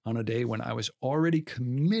fell on a day when I was already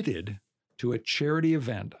committed to a charity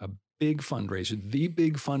event, a big fundraiser, the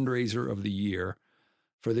big fundraiser of the year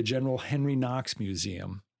for the General Henry Knox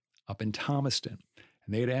Museum up in Thomaston.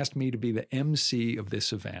 And they had asked me to be the MC of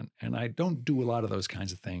this event. And I don't do a lot of those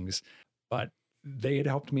kinds of things, but they had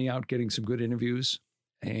helped me out getting some good interviews.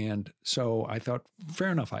 And so I thought, fair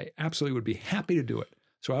enough, I absolutely would be happy to do it.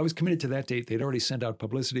 So I was committed to that date. They'd already sent out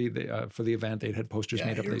publicity for the event. They'd had posters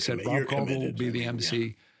made up. They said, Rob Caldwell will be the MC.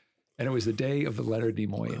 Yeah. And it was the day of the Leonard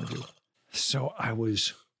Nimoy interview. So I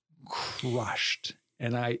was crushed.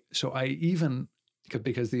 And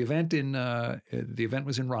because the event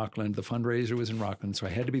was in Rockland, the fundraiser was in Rockland, so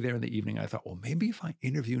I had to be there in the evening. I thought, well, maybe if I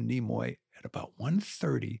interview Nimoy at about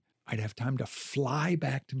 1:30, I'd have time to fly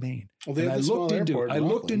back to Maine. Well, and I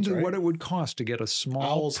looked into what it would cost to get a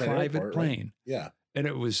small private plane. Right? Yeah. And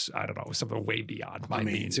it was, I don't know, something way beyond my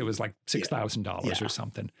means. It was like $6,000 or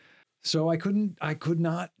something. So I could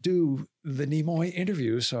not do the Nimoy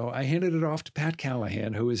interview. So I handed it off to Pat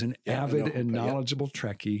Callahan, who is an avid and knowledgeable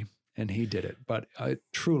Trekkie, and he did it. But it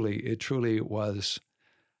truly was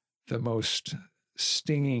the most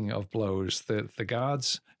stinging of blows. The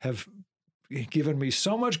gods have given me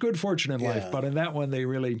so much good fortune in life, but in that one, they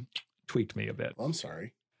really tweaked me a bit. Well, I'm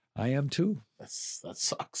sorry. I am too. That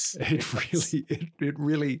sucks. It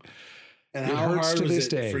really. And how hard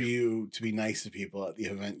was it for you to be nice to people at the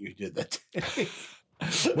event you did that day?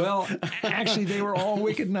 Well, actually, they were all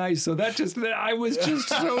wicked nice. So I was just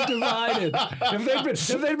so divided.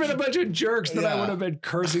 If they'd been a bunch of jerks, then I would have been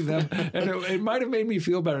cursing them. And it might have made me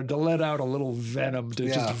feel better to let out a little venom, to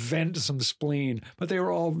just vent some spleen. But they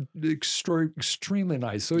were all extremely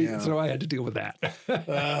nice. So I had to deal with that.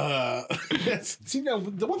 See,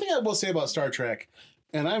 the one thing I will say about Star Trek,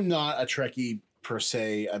 and I'm not a Trekkie per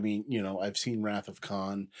se. I mean, I've seen Wrath of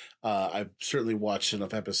Khan. I've certainly watched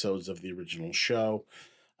enough episodes of the original show.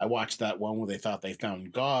 I watched that one where they thought they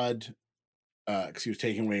found God because he was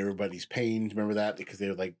taking away everybody's pain. Remember that? Because they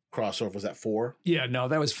were like crossover. Was that 4? Yeah, no,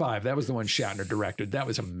 that was 5. That was the one Shatner directed. That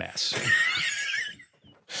was a mess.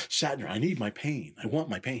 Shatner, I need my pain. I want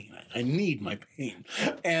my pain. I need my pain.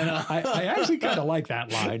 And I actually kind of like that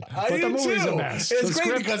line. But the movie's a mess. It's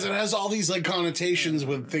great because it has all these like connotations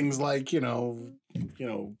with things like,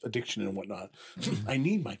 addiction and whatnot. I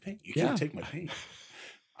need my pain. You can't take my pain.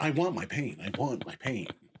 I want my pain. I want my pain.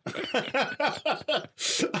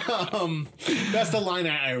 That's the line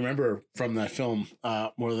I remember from that film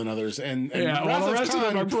more than others. And the rest of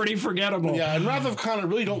them are pretty forgettable. Yeah, and Wrath of Khan, I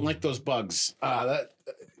really don't like those bugs.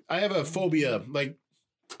 I have a phobia. Like,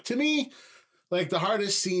 to me, like the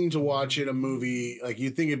hardest scene to watch in a movie, like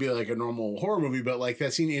you'd think it'd be like a normal horror movie, but like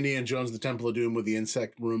that scene Indiana Jones, the Temple of Doom with the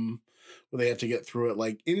insect room where they have to get through it.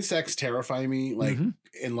 Like insects terrify me, like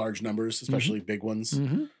in large numbers, especially big ones.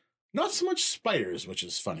 Mm-hmm. Not so much spiders, which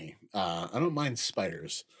is funny. I don't mind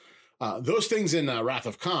spiders. Those things in Wrath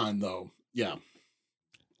of Khan, though,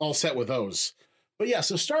 all set with those. But yeah,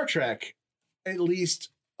 so Star Trek, at least,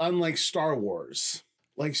 unlike Star Wars,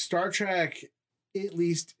 like Star Trek, at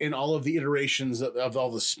least in all of the iterations of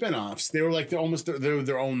all the spinoffs, they were like they're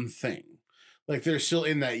their own thing. Like they're still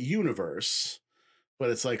in that universe, but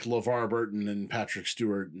it's like LeVar Burton and Patrick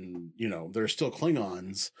Stewart, and they're still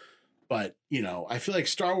Klingons. But, I feel like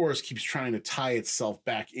Star Wars keeps trying to tie itself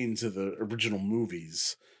back into the original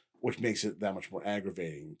movies, which makes it that much more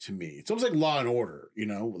aggravating to me. It's almost like Law and Order,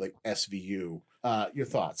 like SVU. Your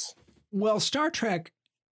thoughts? Well, Star Trek,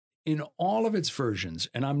 in all of its versions,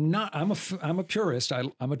 and I'm a purist.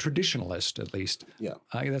 I'm a traditionalist, at least. Yeah.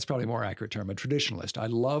 That's probably a more accurate term, a traditionalist. I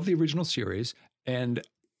love the original series, and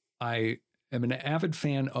I am an avid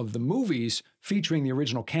fan of the movies featuring the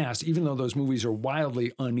original cast, even though those movies are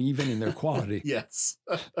wildly uneven in their quality. Yes.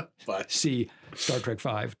 But see Star Trek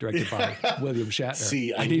V, directed by William Shatner.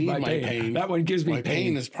 See, I need my pain. That one gives me my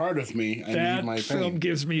pain. Is part of me. I need my pain. That film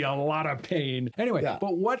gives me a lot of pain. Anyway,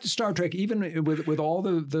 but what Star Trek, even with all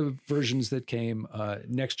the versions that came,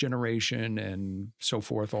 Next Generation and so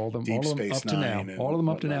forth, all of them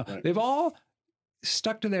up to now, right. They've all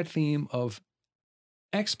stuck to that theme of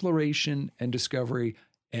exploration and discovery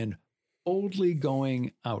and boldly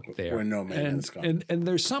going out there. Where no man has gone. And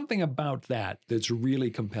there's something about that that's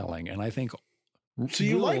really compelling. And I think... So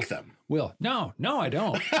you like them? Will. No, I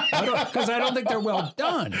don't. Because I don't think they're well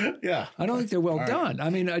done. Yeah. I don't think they're well done. I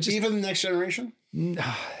mean, even the Next Generation?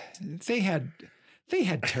 They had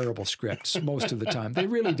terrible scripts most of the time. They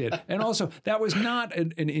really did. And also, that was not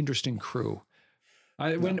an interesting crew.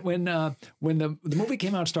 When the movie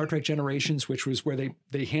came out, Star Trek Generations, which was where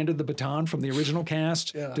they handed the baton from the original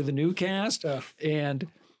cast to the new cast, and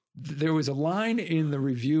there was a line in the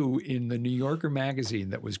review in the New Yorker magazine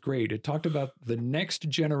that was great. It talked about the Next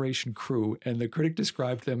Generation crew, and the critic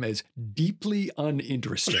described them as deeply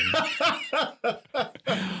uninteresting,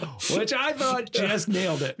 which I thought just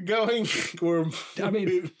nailed it.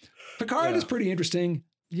 Picard is pretty interesting.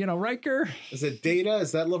 You know, Riker. Is it Data?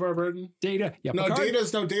 Is that LeVar Burton? Data. Yeah. No, Picard,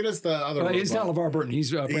 Data's the other robot. He's not LeVar Burton.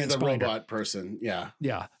 He's the robot person. Yeah.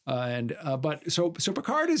 Yeah. But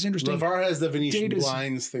Picard is interesting. LeVar has the Venetian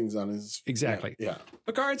blinds things on his. Exactly. Yeah.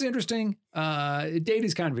 Picard's interesting.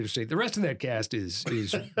 Data's kind of interesting. The rest of that cast is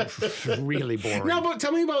really boring. No, but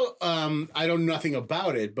tell me about, I know nothing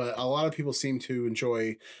about it, but a lot of people seem to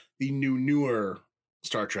enjoy the newer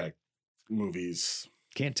Star Trek movies.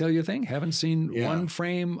 Can't tell you a thing. Haven't seen one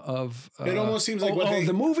frame of. It almost seems like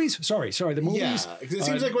the movies. Sorry, the movies. Yeah, it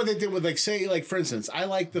seems like what they did with, say, for instance, I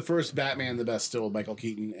like the first Batman the best still, Michael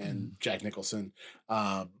Keaton and Jack Nicholson,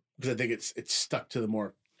 because I think it's stuck to the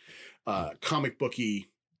more comic booky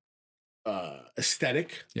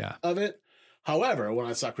aesthetic of it. However, when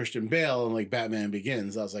I saw Christian Bale and Batman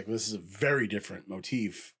Begins, I was like, this is a very different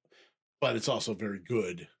motif, but it's also very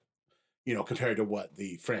good. You know, compared to what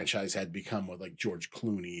the franchise had become with George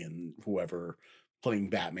Clooney and whoever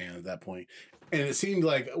playing Batman at that point. And it seemed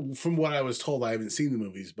like, from what I was told, I haven't seen the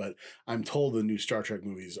movies, but I'm told the new Star Trek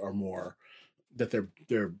movies are more, that they're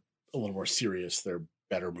a little more serious. They're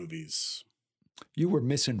better movies. You were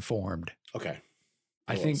misinformed. Okay.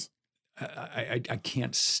 I think I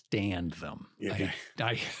can't stand them. Okay.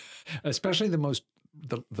 I especially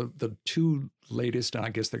the two latest, and I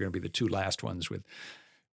guess they're going to be the two last ones with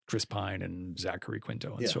Chris Pine and Zachary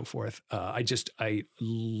Quinto and so forth. I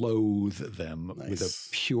loathe them with a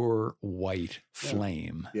pure white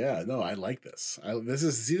flame. Yeah, no, I like this. This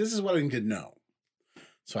is what I need to know,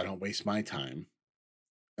 so I don't waste my time,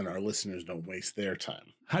 and our listeners don't waste their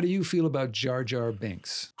time. How do you feel about Jar Jar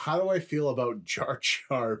Binks? How do I feel about Jar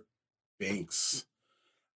Jar Binks?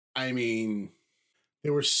 I mean,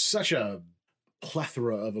 there was such a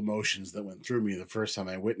plethora of emotions that went through me the first time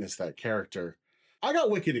I witnessed that character. I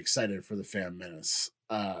got wicked excited for the Phantom Menace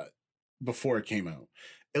before it came out.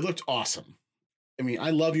 It looked awesome. I mean,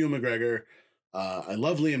 I love Ewan McGregor. I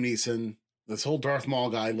love Liam Neeson. This whole Darth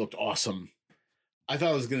Maul guy looked awesome. I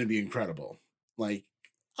thought it was going to be incredible. I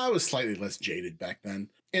was slightly less jaded back then,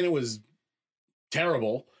 and it was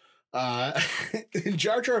terrible. And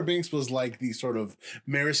Jar Jar Binks was like the sort of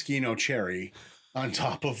maraschino cherry on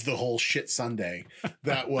top of the whole shit sundae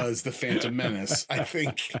that was the Phantom Menace, I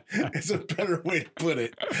think is a better way to put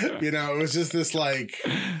it. You know, it was just this last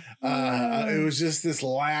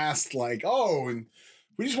and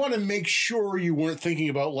we just want to make sure you weren't thinking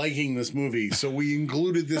about liking this movie. So we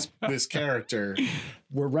included this character.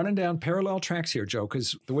 We're running down parallel tracks here, Joe,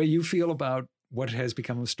 because the way you feel about what has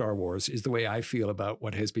become of Star Wars is the way I feel about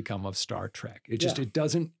what has become of Star Trek. It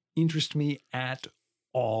doesn't interest me at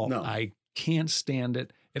all. No. I can't stand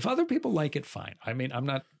it. If other people like it, fine. I mean, I'm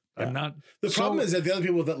not. The problem is that the other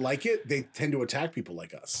people that like it, they tend to attack people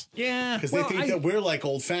like us. Yeah, because they think that we're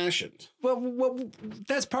old fashioned. Well,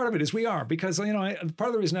 that's part of it. Is we are, because part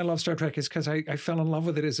of the reason I love Star Trek is because I fell in love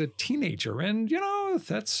with it as a teenager, and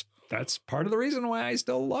that's part of the reason why I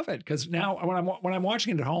still love it. Because now when I'm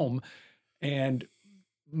watching it at home, and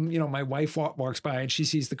my wife walks by and she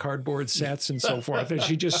sees the cardboard sets and so forth, and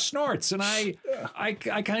she just snorts. And I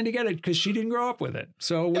kind of get it because she didn't grow up with it.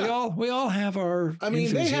 So we all have our. I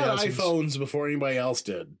mean, they had iPhones before anybody else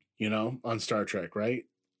did. On Star Trek, right?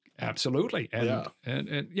 Absolutely. And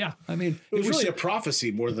I mean, it was really a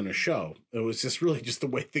prophecy more than a show. It was just the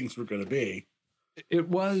way things were going to be. It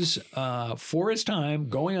was for its time,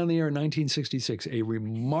 going on the air in 1966, a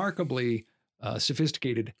remarkably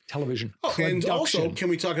sophisticated television production. And also, can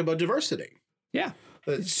we talk about diversity? Yeah.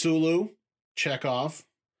 Sulu, Chekhov,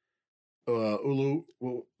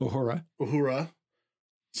 Uhura,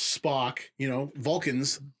 Spock,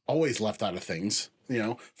 Vulcans always left out of things.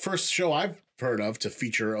 First show I've heard of to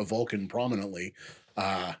feature a Vulcan prominently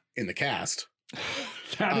in the cast.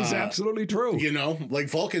 That is absolutely true. Like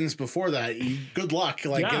Vulcans before that, good luck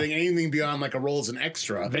getting anything beyond like a role as an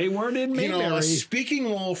extra. They weren't in Mayberry. A speaking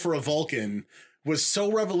role for a Vulcan was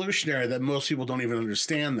so revolutionary that most people don't even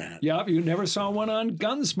understand that. Yep, you never saw one on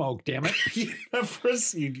Gunsmoke, damn it.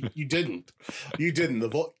 You didn't. You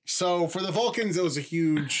didn't. So for the Vulcans, it was a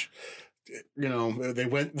huge, they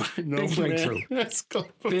went... Big breakthrough.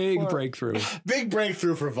 Big breakthrough. Big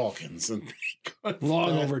breakthrough for Vulcans. And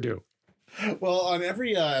long overdue. Well, on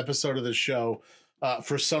every episode of the show,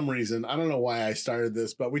 for some reason, I don't know why I started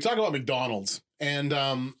this, but we talk about McDonald's and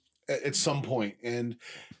at some point, and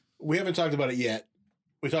we haven't talked about it yet.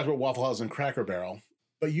 We talked about Waffle House and Cracker Barrel,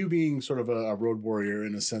 but you being sort of a road warrior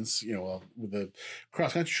in a sense, with the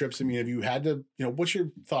cross country trips. I mean, have you had to, what's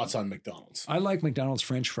your thoughts on McDonald's? I like McDonald's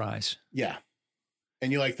French fries. Yeah.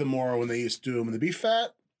 And you like them more when they used to do them in the beef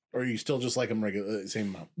fat, or you still just like them regular,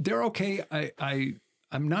 same amount? They're okay.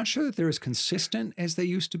 I'm not sure that they're as consistent as they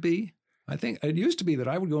used to be. I think it used to be that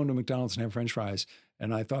I would go into McDonald's and have French fries,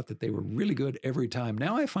 and I thought that they were really good every time.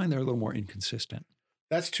 Now I find they're a little more inconsistent.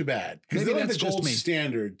 That's too bad. Because they're like the gold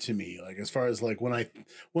standard to me. Like as far as like when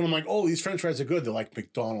I'm like, oh, these French fries are good, they're like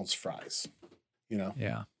McDonald's fries.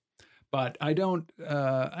 Yeah. But I don't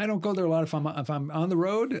go there a lot if I'm on the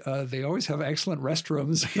road. They always have excellent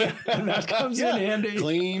restrooms, and that comes in handy.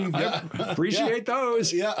 Clean, I appreciate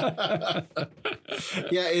those. Yeah,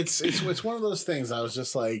 yeah. It's one of those things. I was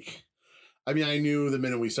just like, I mean, I knew the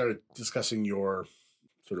minute we started discussing your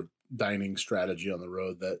sort of dining strategy on the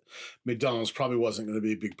road that McDonald's probably wasn't going to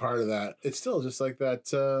be a big part of that. It's still just like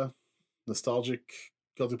that nostalgic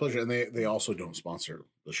guilty pleasure, and they also don't sponsor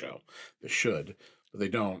the show. They should. But they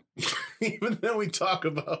don't. Even though we talk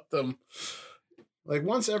about them. Like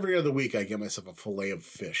once every other week, I get myself a fillet of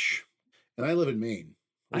fish. And I live in Maine.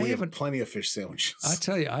 We have plenty of fish sandwiches. I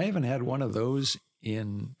tell you, I haven't had one of those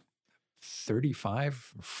in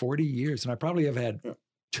 35, 40 years. And I probably have had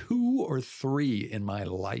 2 or 3 in my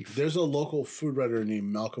life. There's a local food writer named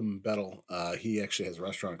Malcolm Bettel. He actually has a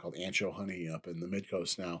restaurant called Ancho Honey up in the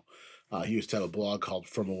Mid-Coast now. He used to have a blog called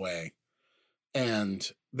From Away. And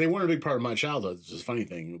they weren't a big part of my childhood. It's just a funny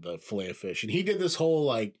thing, the fillet of fish. And he did this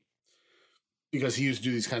whole, because he used to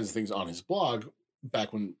do these kinds of things on his blog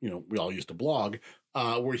back when, we all used to blog,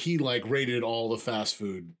 where he, rated all the fast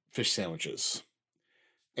food fish sandwiches.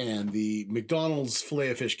 And the McDonald's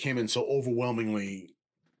fillet of fish came in so overwhelmingly,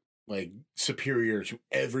 superior to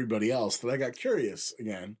everybody else that I got curious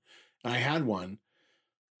again. And I had one.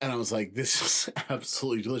 And I was like, this is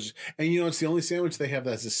absolutely delicious. And it's the only sandwich they have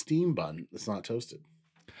that's a steam bun that's not toasted.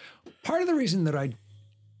 Part of the reason that I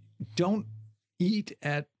don't eat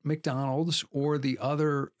at McDonald's or the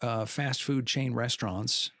other fast food chain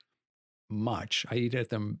restaurants much, I eat at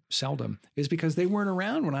them seldom, is because they weren't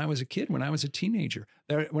around when I was a kid, when I was a teenager.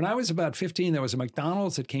 When I was about 15, there was a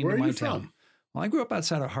McDonald's that came to my town. From? Well, I grew up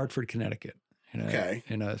outside of Hartford, Connecticut.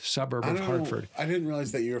 In a suburb of Hartford. I didn't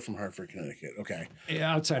realize that you were from Hartford, Connecticut. Okay.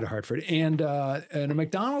 Yeah, outside of Hartford. And a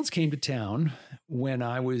McDonald's came to town when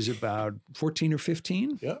I was about 14 or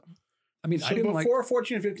 15. Yeah. I mean, so before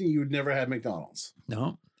 14 or 15, you'd never had McDonald's.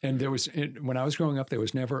 No. And when I was growing up, there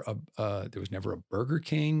was never a Burger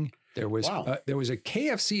King. There was a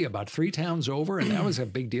KFC about 3 towns over, and that was a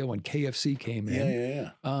big deal when KFC came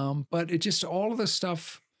in. Yeah. But it just all of the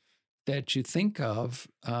stuff that you think of.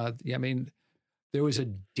 There was a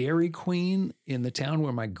Dairy Queen in the town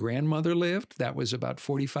where my grandmother lived. That was about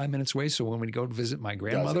 45 minutes away. So when we'd go to visit my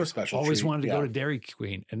grandmother, always wanted to go to Dairy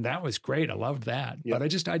Queen. And that was great. I loved that. Yep.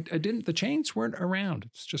 But I didn't, the chains weren't around.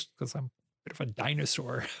 It's just because I'm a bit of a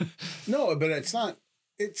dinosaur. No, but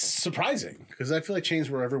it's surprising because I feel like chains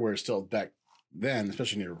were everywhere still back then,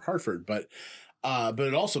 especially near Hartford. But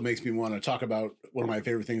it also makes me want to talk about one of my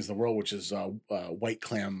favorite things in the world, which is white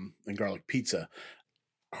clam and garlic pizza.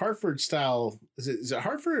 Hartford style, is it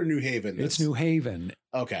Hartford or New Haven? It's New Haven.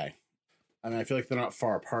 Okay. I mean, I feel like they're not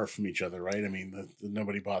far apart from each other, right? I mean,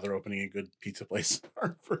 nobody bother opening a good pizza place in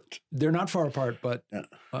Hartford. They're not far apart, but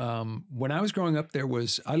when I was growing up,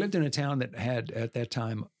 I lived in a town that had, at that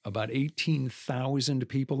time, about 18,000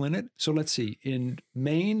 people in it. So let's see, in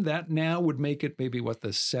Maine, that now would make it maybe,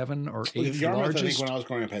 the 7 or 8th Yarmouth, largest? I think when I was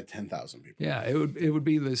growing up, had 10,000 people. Yeah, it would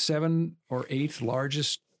be the 7 or 8th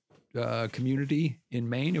largest community in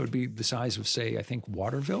Maine. It would be the size of, say, I think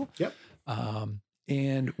Waterville. Yep.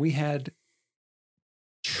 And we had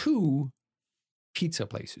 2 pizza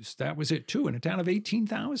places. That was it too, in a town of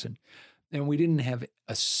 18,000. And we didn't have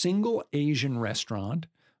a single Asian restaurant.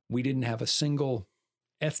 We didn't have a single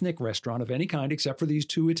ethnic restaurant of any kind except for these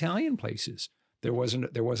 2 Italian places. There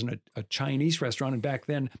wasn't a Chinese restaurant. And back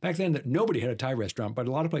then nobody had a Thai restaurant, but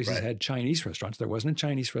a lot of places had Chinese restaurants. There wasn't a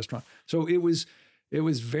Chinese restaurant. So it was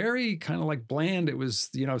very kind of like bland. It was,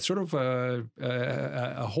 sort of a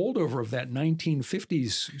holdover of that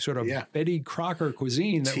 1950s sort of Betty Crocker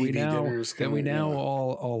cuisine that we now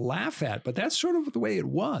all laugh at. But that's sort of the way it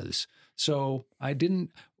was. So we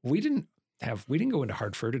didn't go into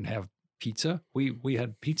Hartford and have pizza. We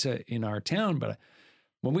had pizza in our town, but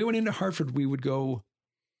when we went into Hartford, we would go.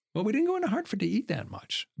 Well, we didn't go into Hartford to eat that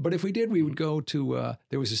much, but if we did, we would go to.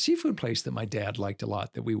 There was a seafood place that my dad liked a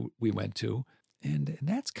lot that we went to, and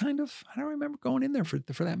that's kind of, I don't remember going in there for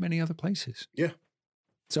that many other places. Yeah.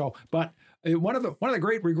 So, but one of the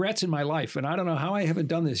great regrets in my life, and I don't know how I haven't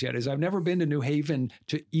done this yet, is I've never been to New Haven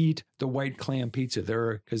to eat the white clam pizza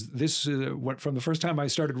there, because this from the first time I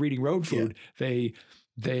started reading Road Food,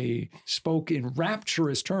 they spoke in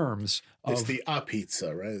rapturous terms of. It's the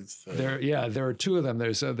pizza, right? There are 2 of them.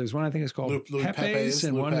 There's one I think is called Pepe's,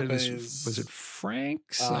 and one was it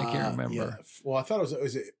Frank's? I can't remember. Yeah. Well, I thought it was.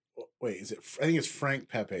 Is it? I think it's Frank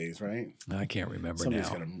Pepe's, right? I can't remember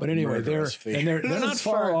now. But anyway, they're not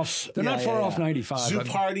far off. They're not far off 95. Zoo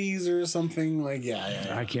parties or something like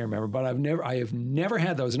I can't remember, but I have never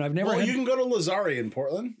had those, and I've never. You can go to Lazari in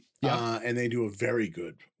Portland. Yeah. And they do a very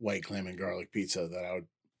good white clam and garlic pizza that I would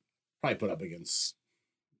probably put up against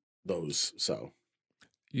those. So,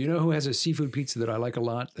 you know who has a seafood pizza that I like a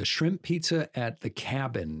lot? The shrimp pizza at the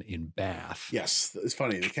Cabin in Bath. Yes, it's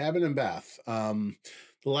funny. The Cabin in Bath.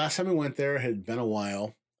 The last time I went there had been a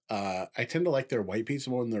while. I tend to like their white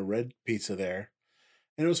pizza more than their red pizza there.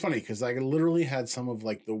 And it was funny because I literally had some of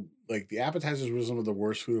the appetizers were some of the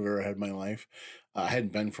worst food I've ever had in my life. I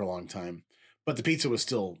hadn't been for a long time, but the pizza was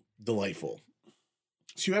still delightful.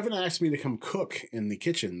 So you haven't asked me to come cook in the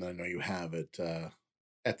kitchen that I know you have at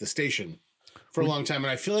the station for a long time.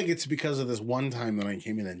 And I feel like it's because of this one time that I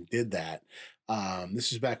came in and did that.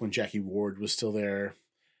 This is back when Jackie Ward was still there,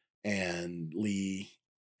 and Lee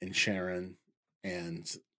and Sharon, and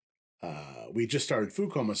we just started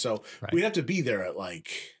Food Coma. So we'd have to be there at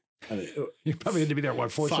you probably had to be there,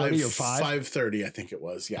 4:30 or 5? 5:30, I think it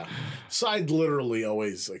was. Yeah. So I'd literally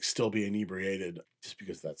always still be inebriated just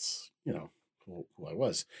because that's, who I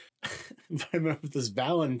was. I remember this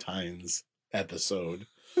Valentine's episode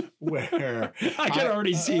where I can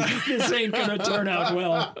already see this ain't going to turn out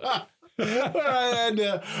well.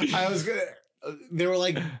 I was going to, they were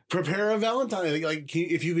like, prepare a Valentine.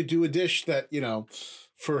 If you could do a dish that,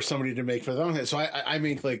 for somebody to make for the Valentine. So I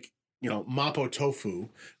make mapo tofu,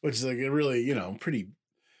 which is a really, pretty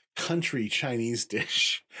country Chinese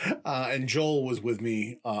dish. And Joel was with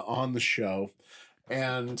me on the show.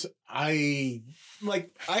 And I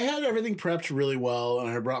had everything prepped really well, and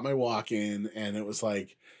I brought my walk-in, and it was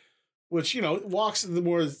which, walks, the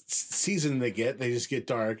more seasoned they just get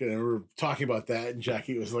dark. And we were talking about that, and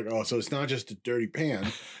Jackie was like, oh, so it's not just a dirty pan.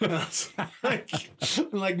 And I was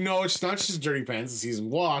like, no, it's not just a dirty pan, it's a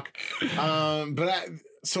seasoned walk.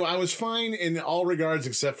 So I was fine in all regards,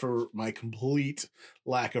 except for my complete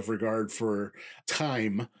lack of regard for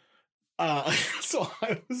time. So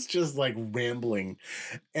I was just rambling,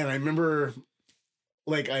 and I remember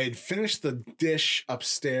I had finished the dish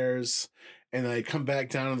upstairs, and I'd come back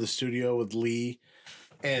down to the studio with Lee,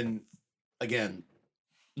 and again,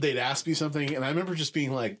 they'd ask me something, and I remember just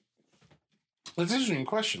being like, that's an interesting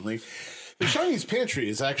question, Lee. The Chinese pantry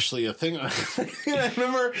is actually a thing. And I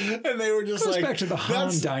remember, and they were just back to the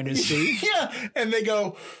Han Dynasty. Yeah, and they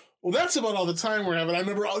go, well, that's about all the time we're having. I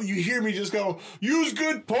remember you hear me just go, use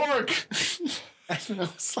good pork. And I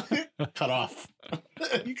was like, cut off.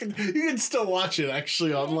 You can still watch it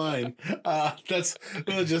actually online. That's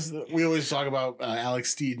just, we always talk about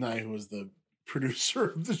Alex Steed and I, who was the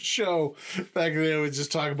producer of the show back then. I would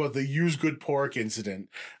just talk about the use good pork incident.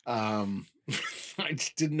 I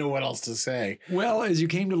just didn't know what else to say. Well, as you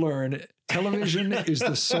came to learn, television is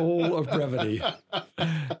the soul of brevity.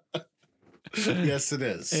 Yes, it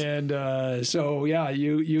is. And so, yeah,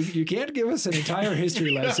 you can't give us an entire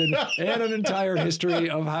history lesson and an entire history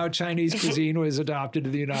of how Chinese cuisine was adopted to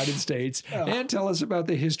the United States and tell us about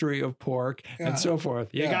the history of pork and so forth.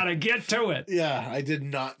 You got to get to it. Yeah, I did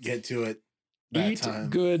not get to it. that Eat time.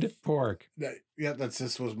 good pork.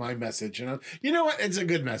 This was my message. You know what? It's a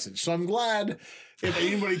good message. So I'm glad if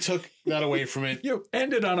anybody took that away from it. You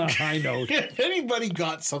ended on a high note. If anybody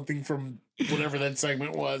got something from whatever that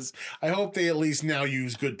segment was, I hope they at least now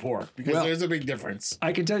use good pork, because there's a big difference.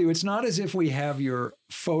 I can tell you, it's not as if we have your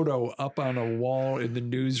photo up on a wall in the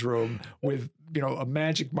newsroom with, a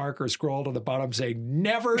magic marker scrolled to the bottom saying,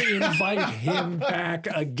 never invite him back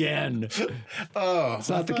again. Oh, it's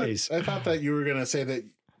not the case. I thought that you were going to say that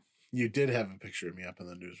you did have a picture of me up in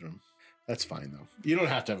the newsroom. That's fine, though. You don't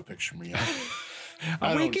have to have a picture of me up.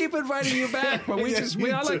 We keep inviting you back, but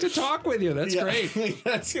I like to talk with you. That's great.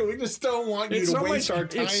 We just don't want you to waste our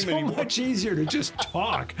time anymore. It's so much easier to just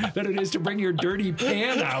talk than it is to bring your dirty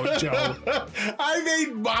pan out, Joe. I made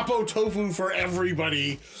mapo tofu for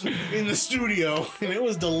everybody in the studio, and it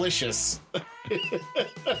was delicious.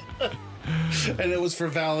 And it was for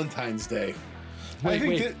Valentine's Day.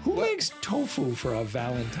 Wait. Who makes tofu for a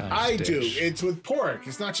Valentine's dish? I do. It's with pork.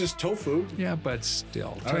 It's not just tofu. Yeah, but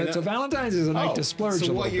still. So Valentine's is a night to splurge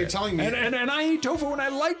a little bit. So what you're telling me... And I eat tofu and I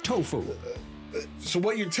like tofu. So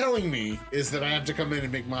what you're telling me is that I have to come in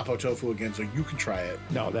and make mapo tofu again so you can try it.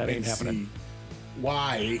 No, that ain't happening.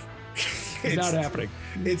 Why? It's not happening.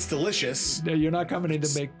 It's delicious. No, you're not coming in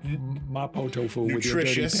to make mapo tofu with your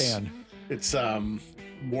dirty pan. It's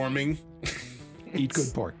warming. Eat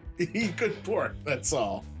good pork. Eat good pork. That's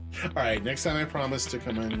all. All right. Next time, I promise to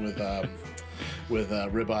come in with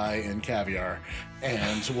ribeye and caviar,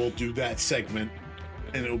 and we'll do that segment,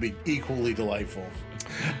 and it'll be equally delightful.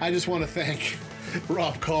 I just want to thank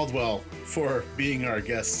Rob Caldwell for being our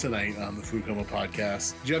guest tonight on the Food Coma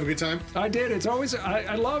podcast. Did you have a good time? I did. It's always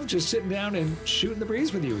I love just sitting down and shooting the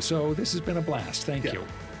breeze with you. So this has been a blast. Thank you.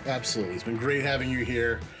 Absolutely. It's been great having you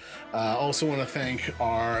here. Also want to thank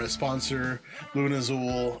our sponsor, Luna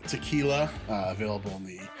Azul Tequila, available in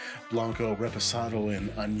the Blanco, Reposado, and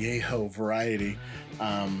Añejo variety.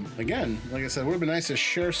 Again, like I said, it would have been nice to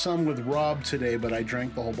share some with Rob today, but I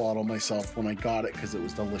drank the whole bottle myself when I got it because it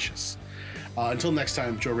was delicious. Until next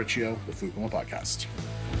time, Joe Riccio, the Food Coma Podcast.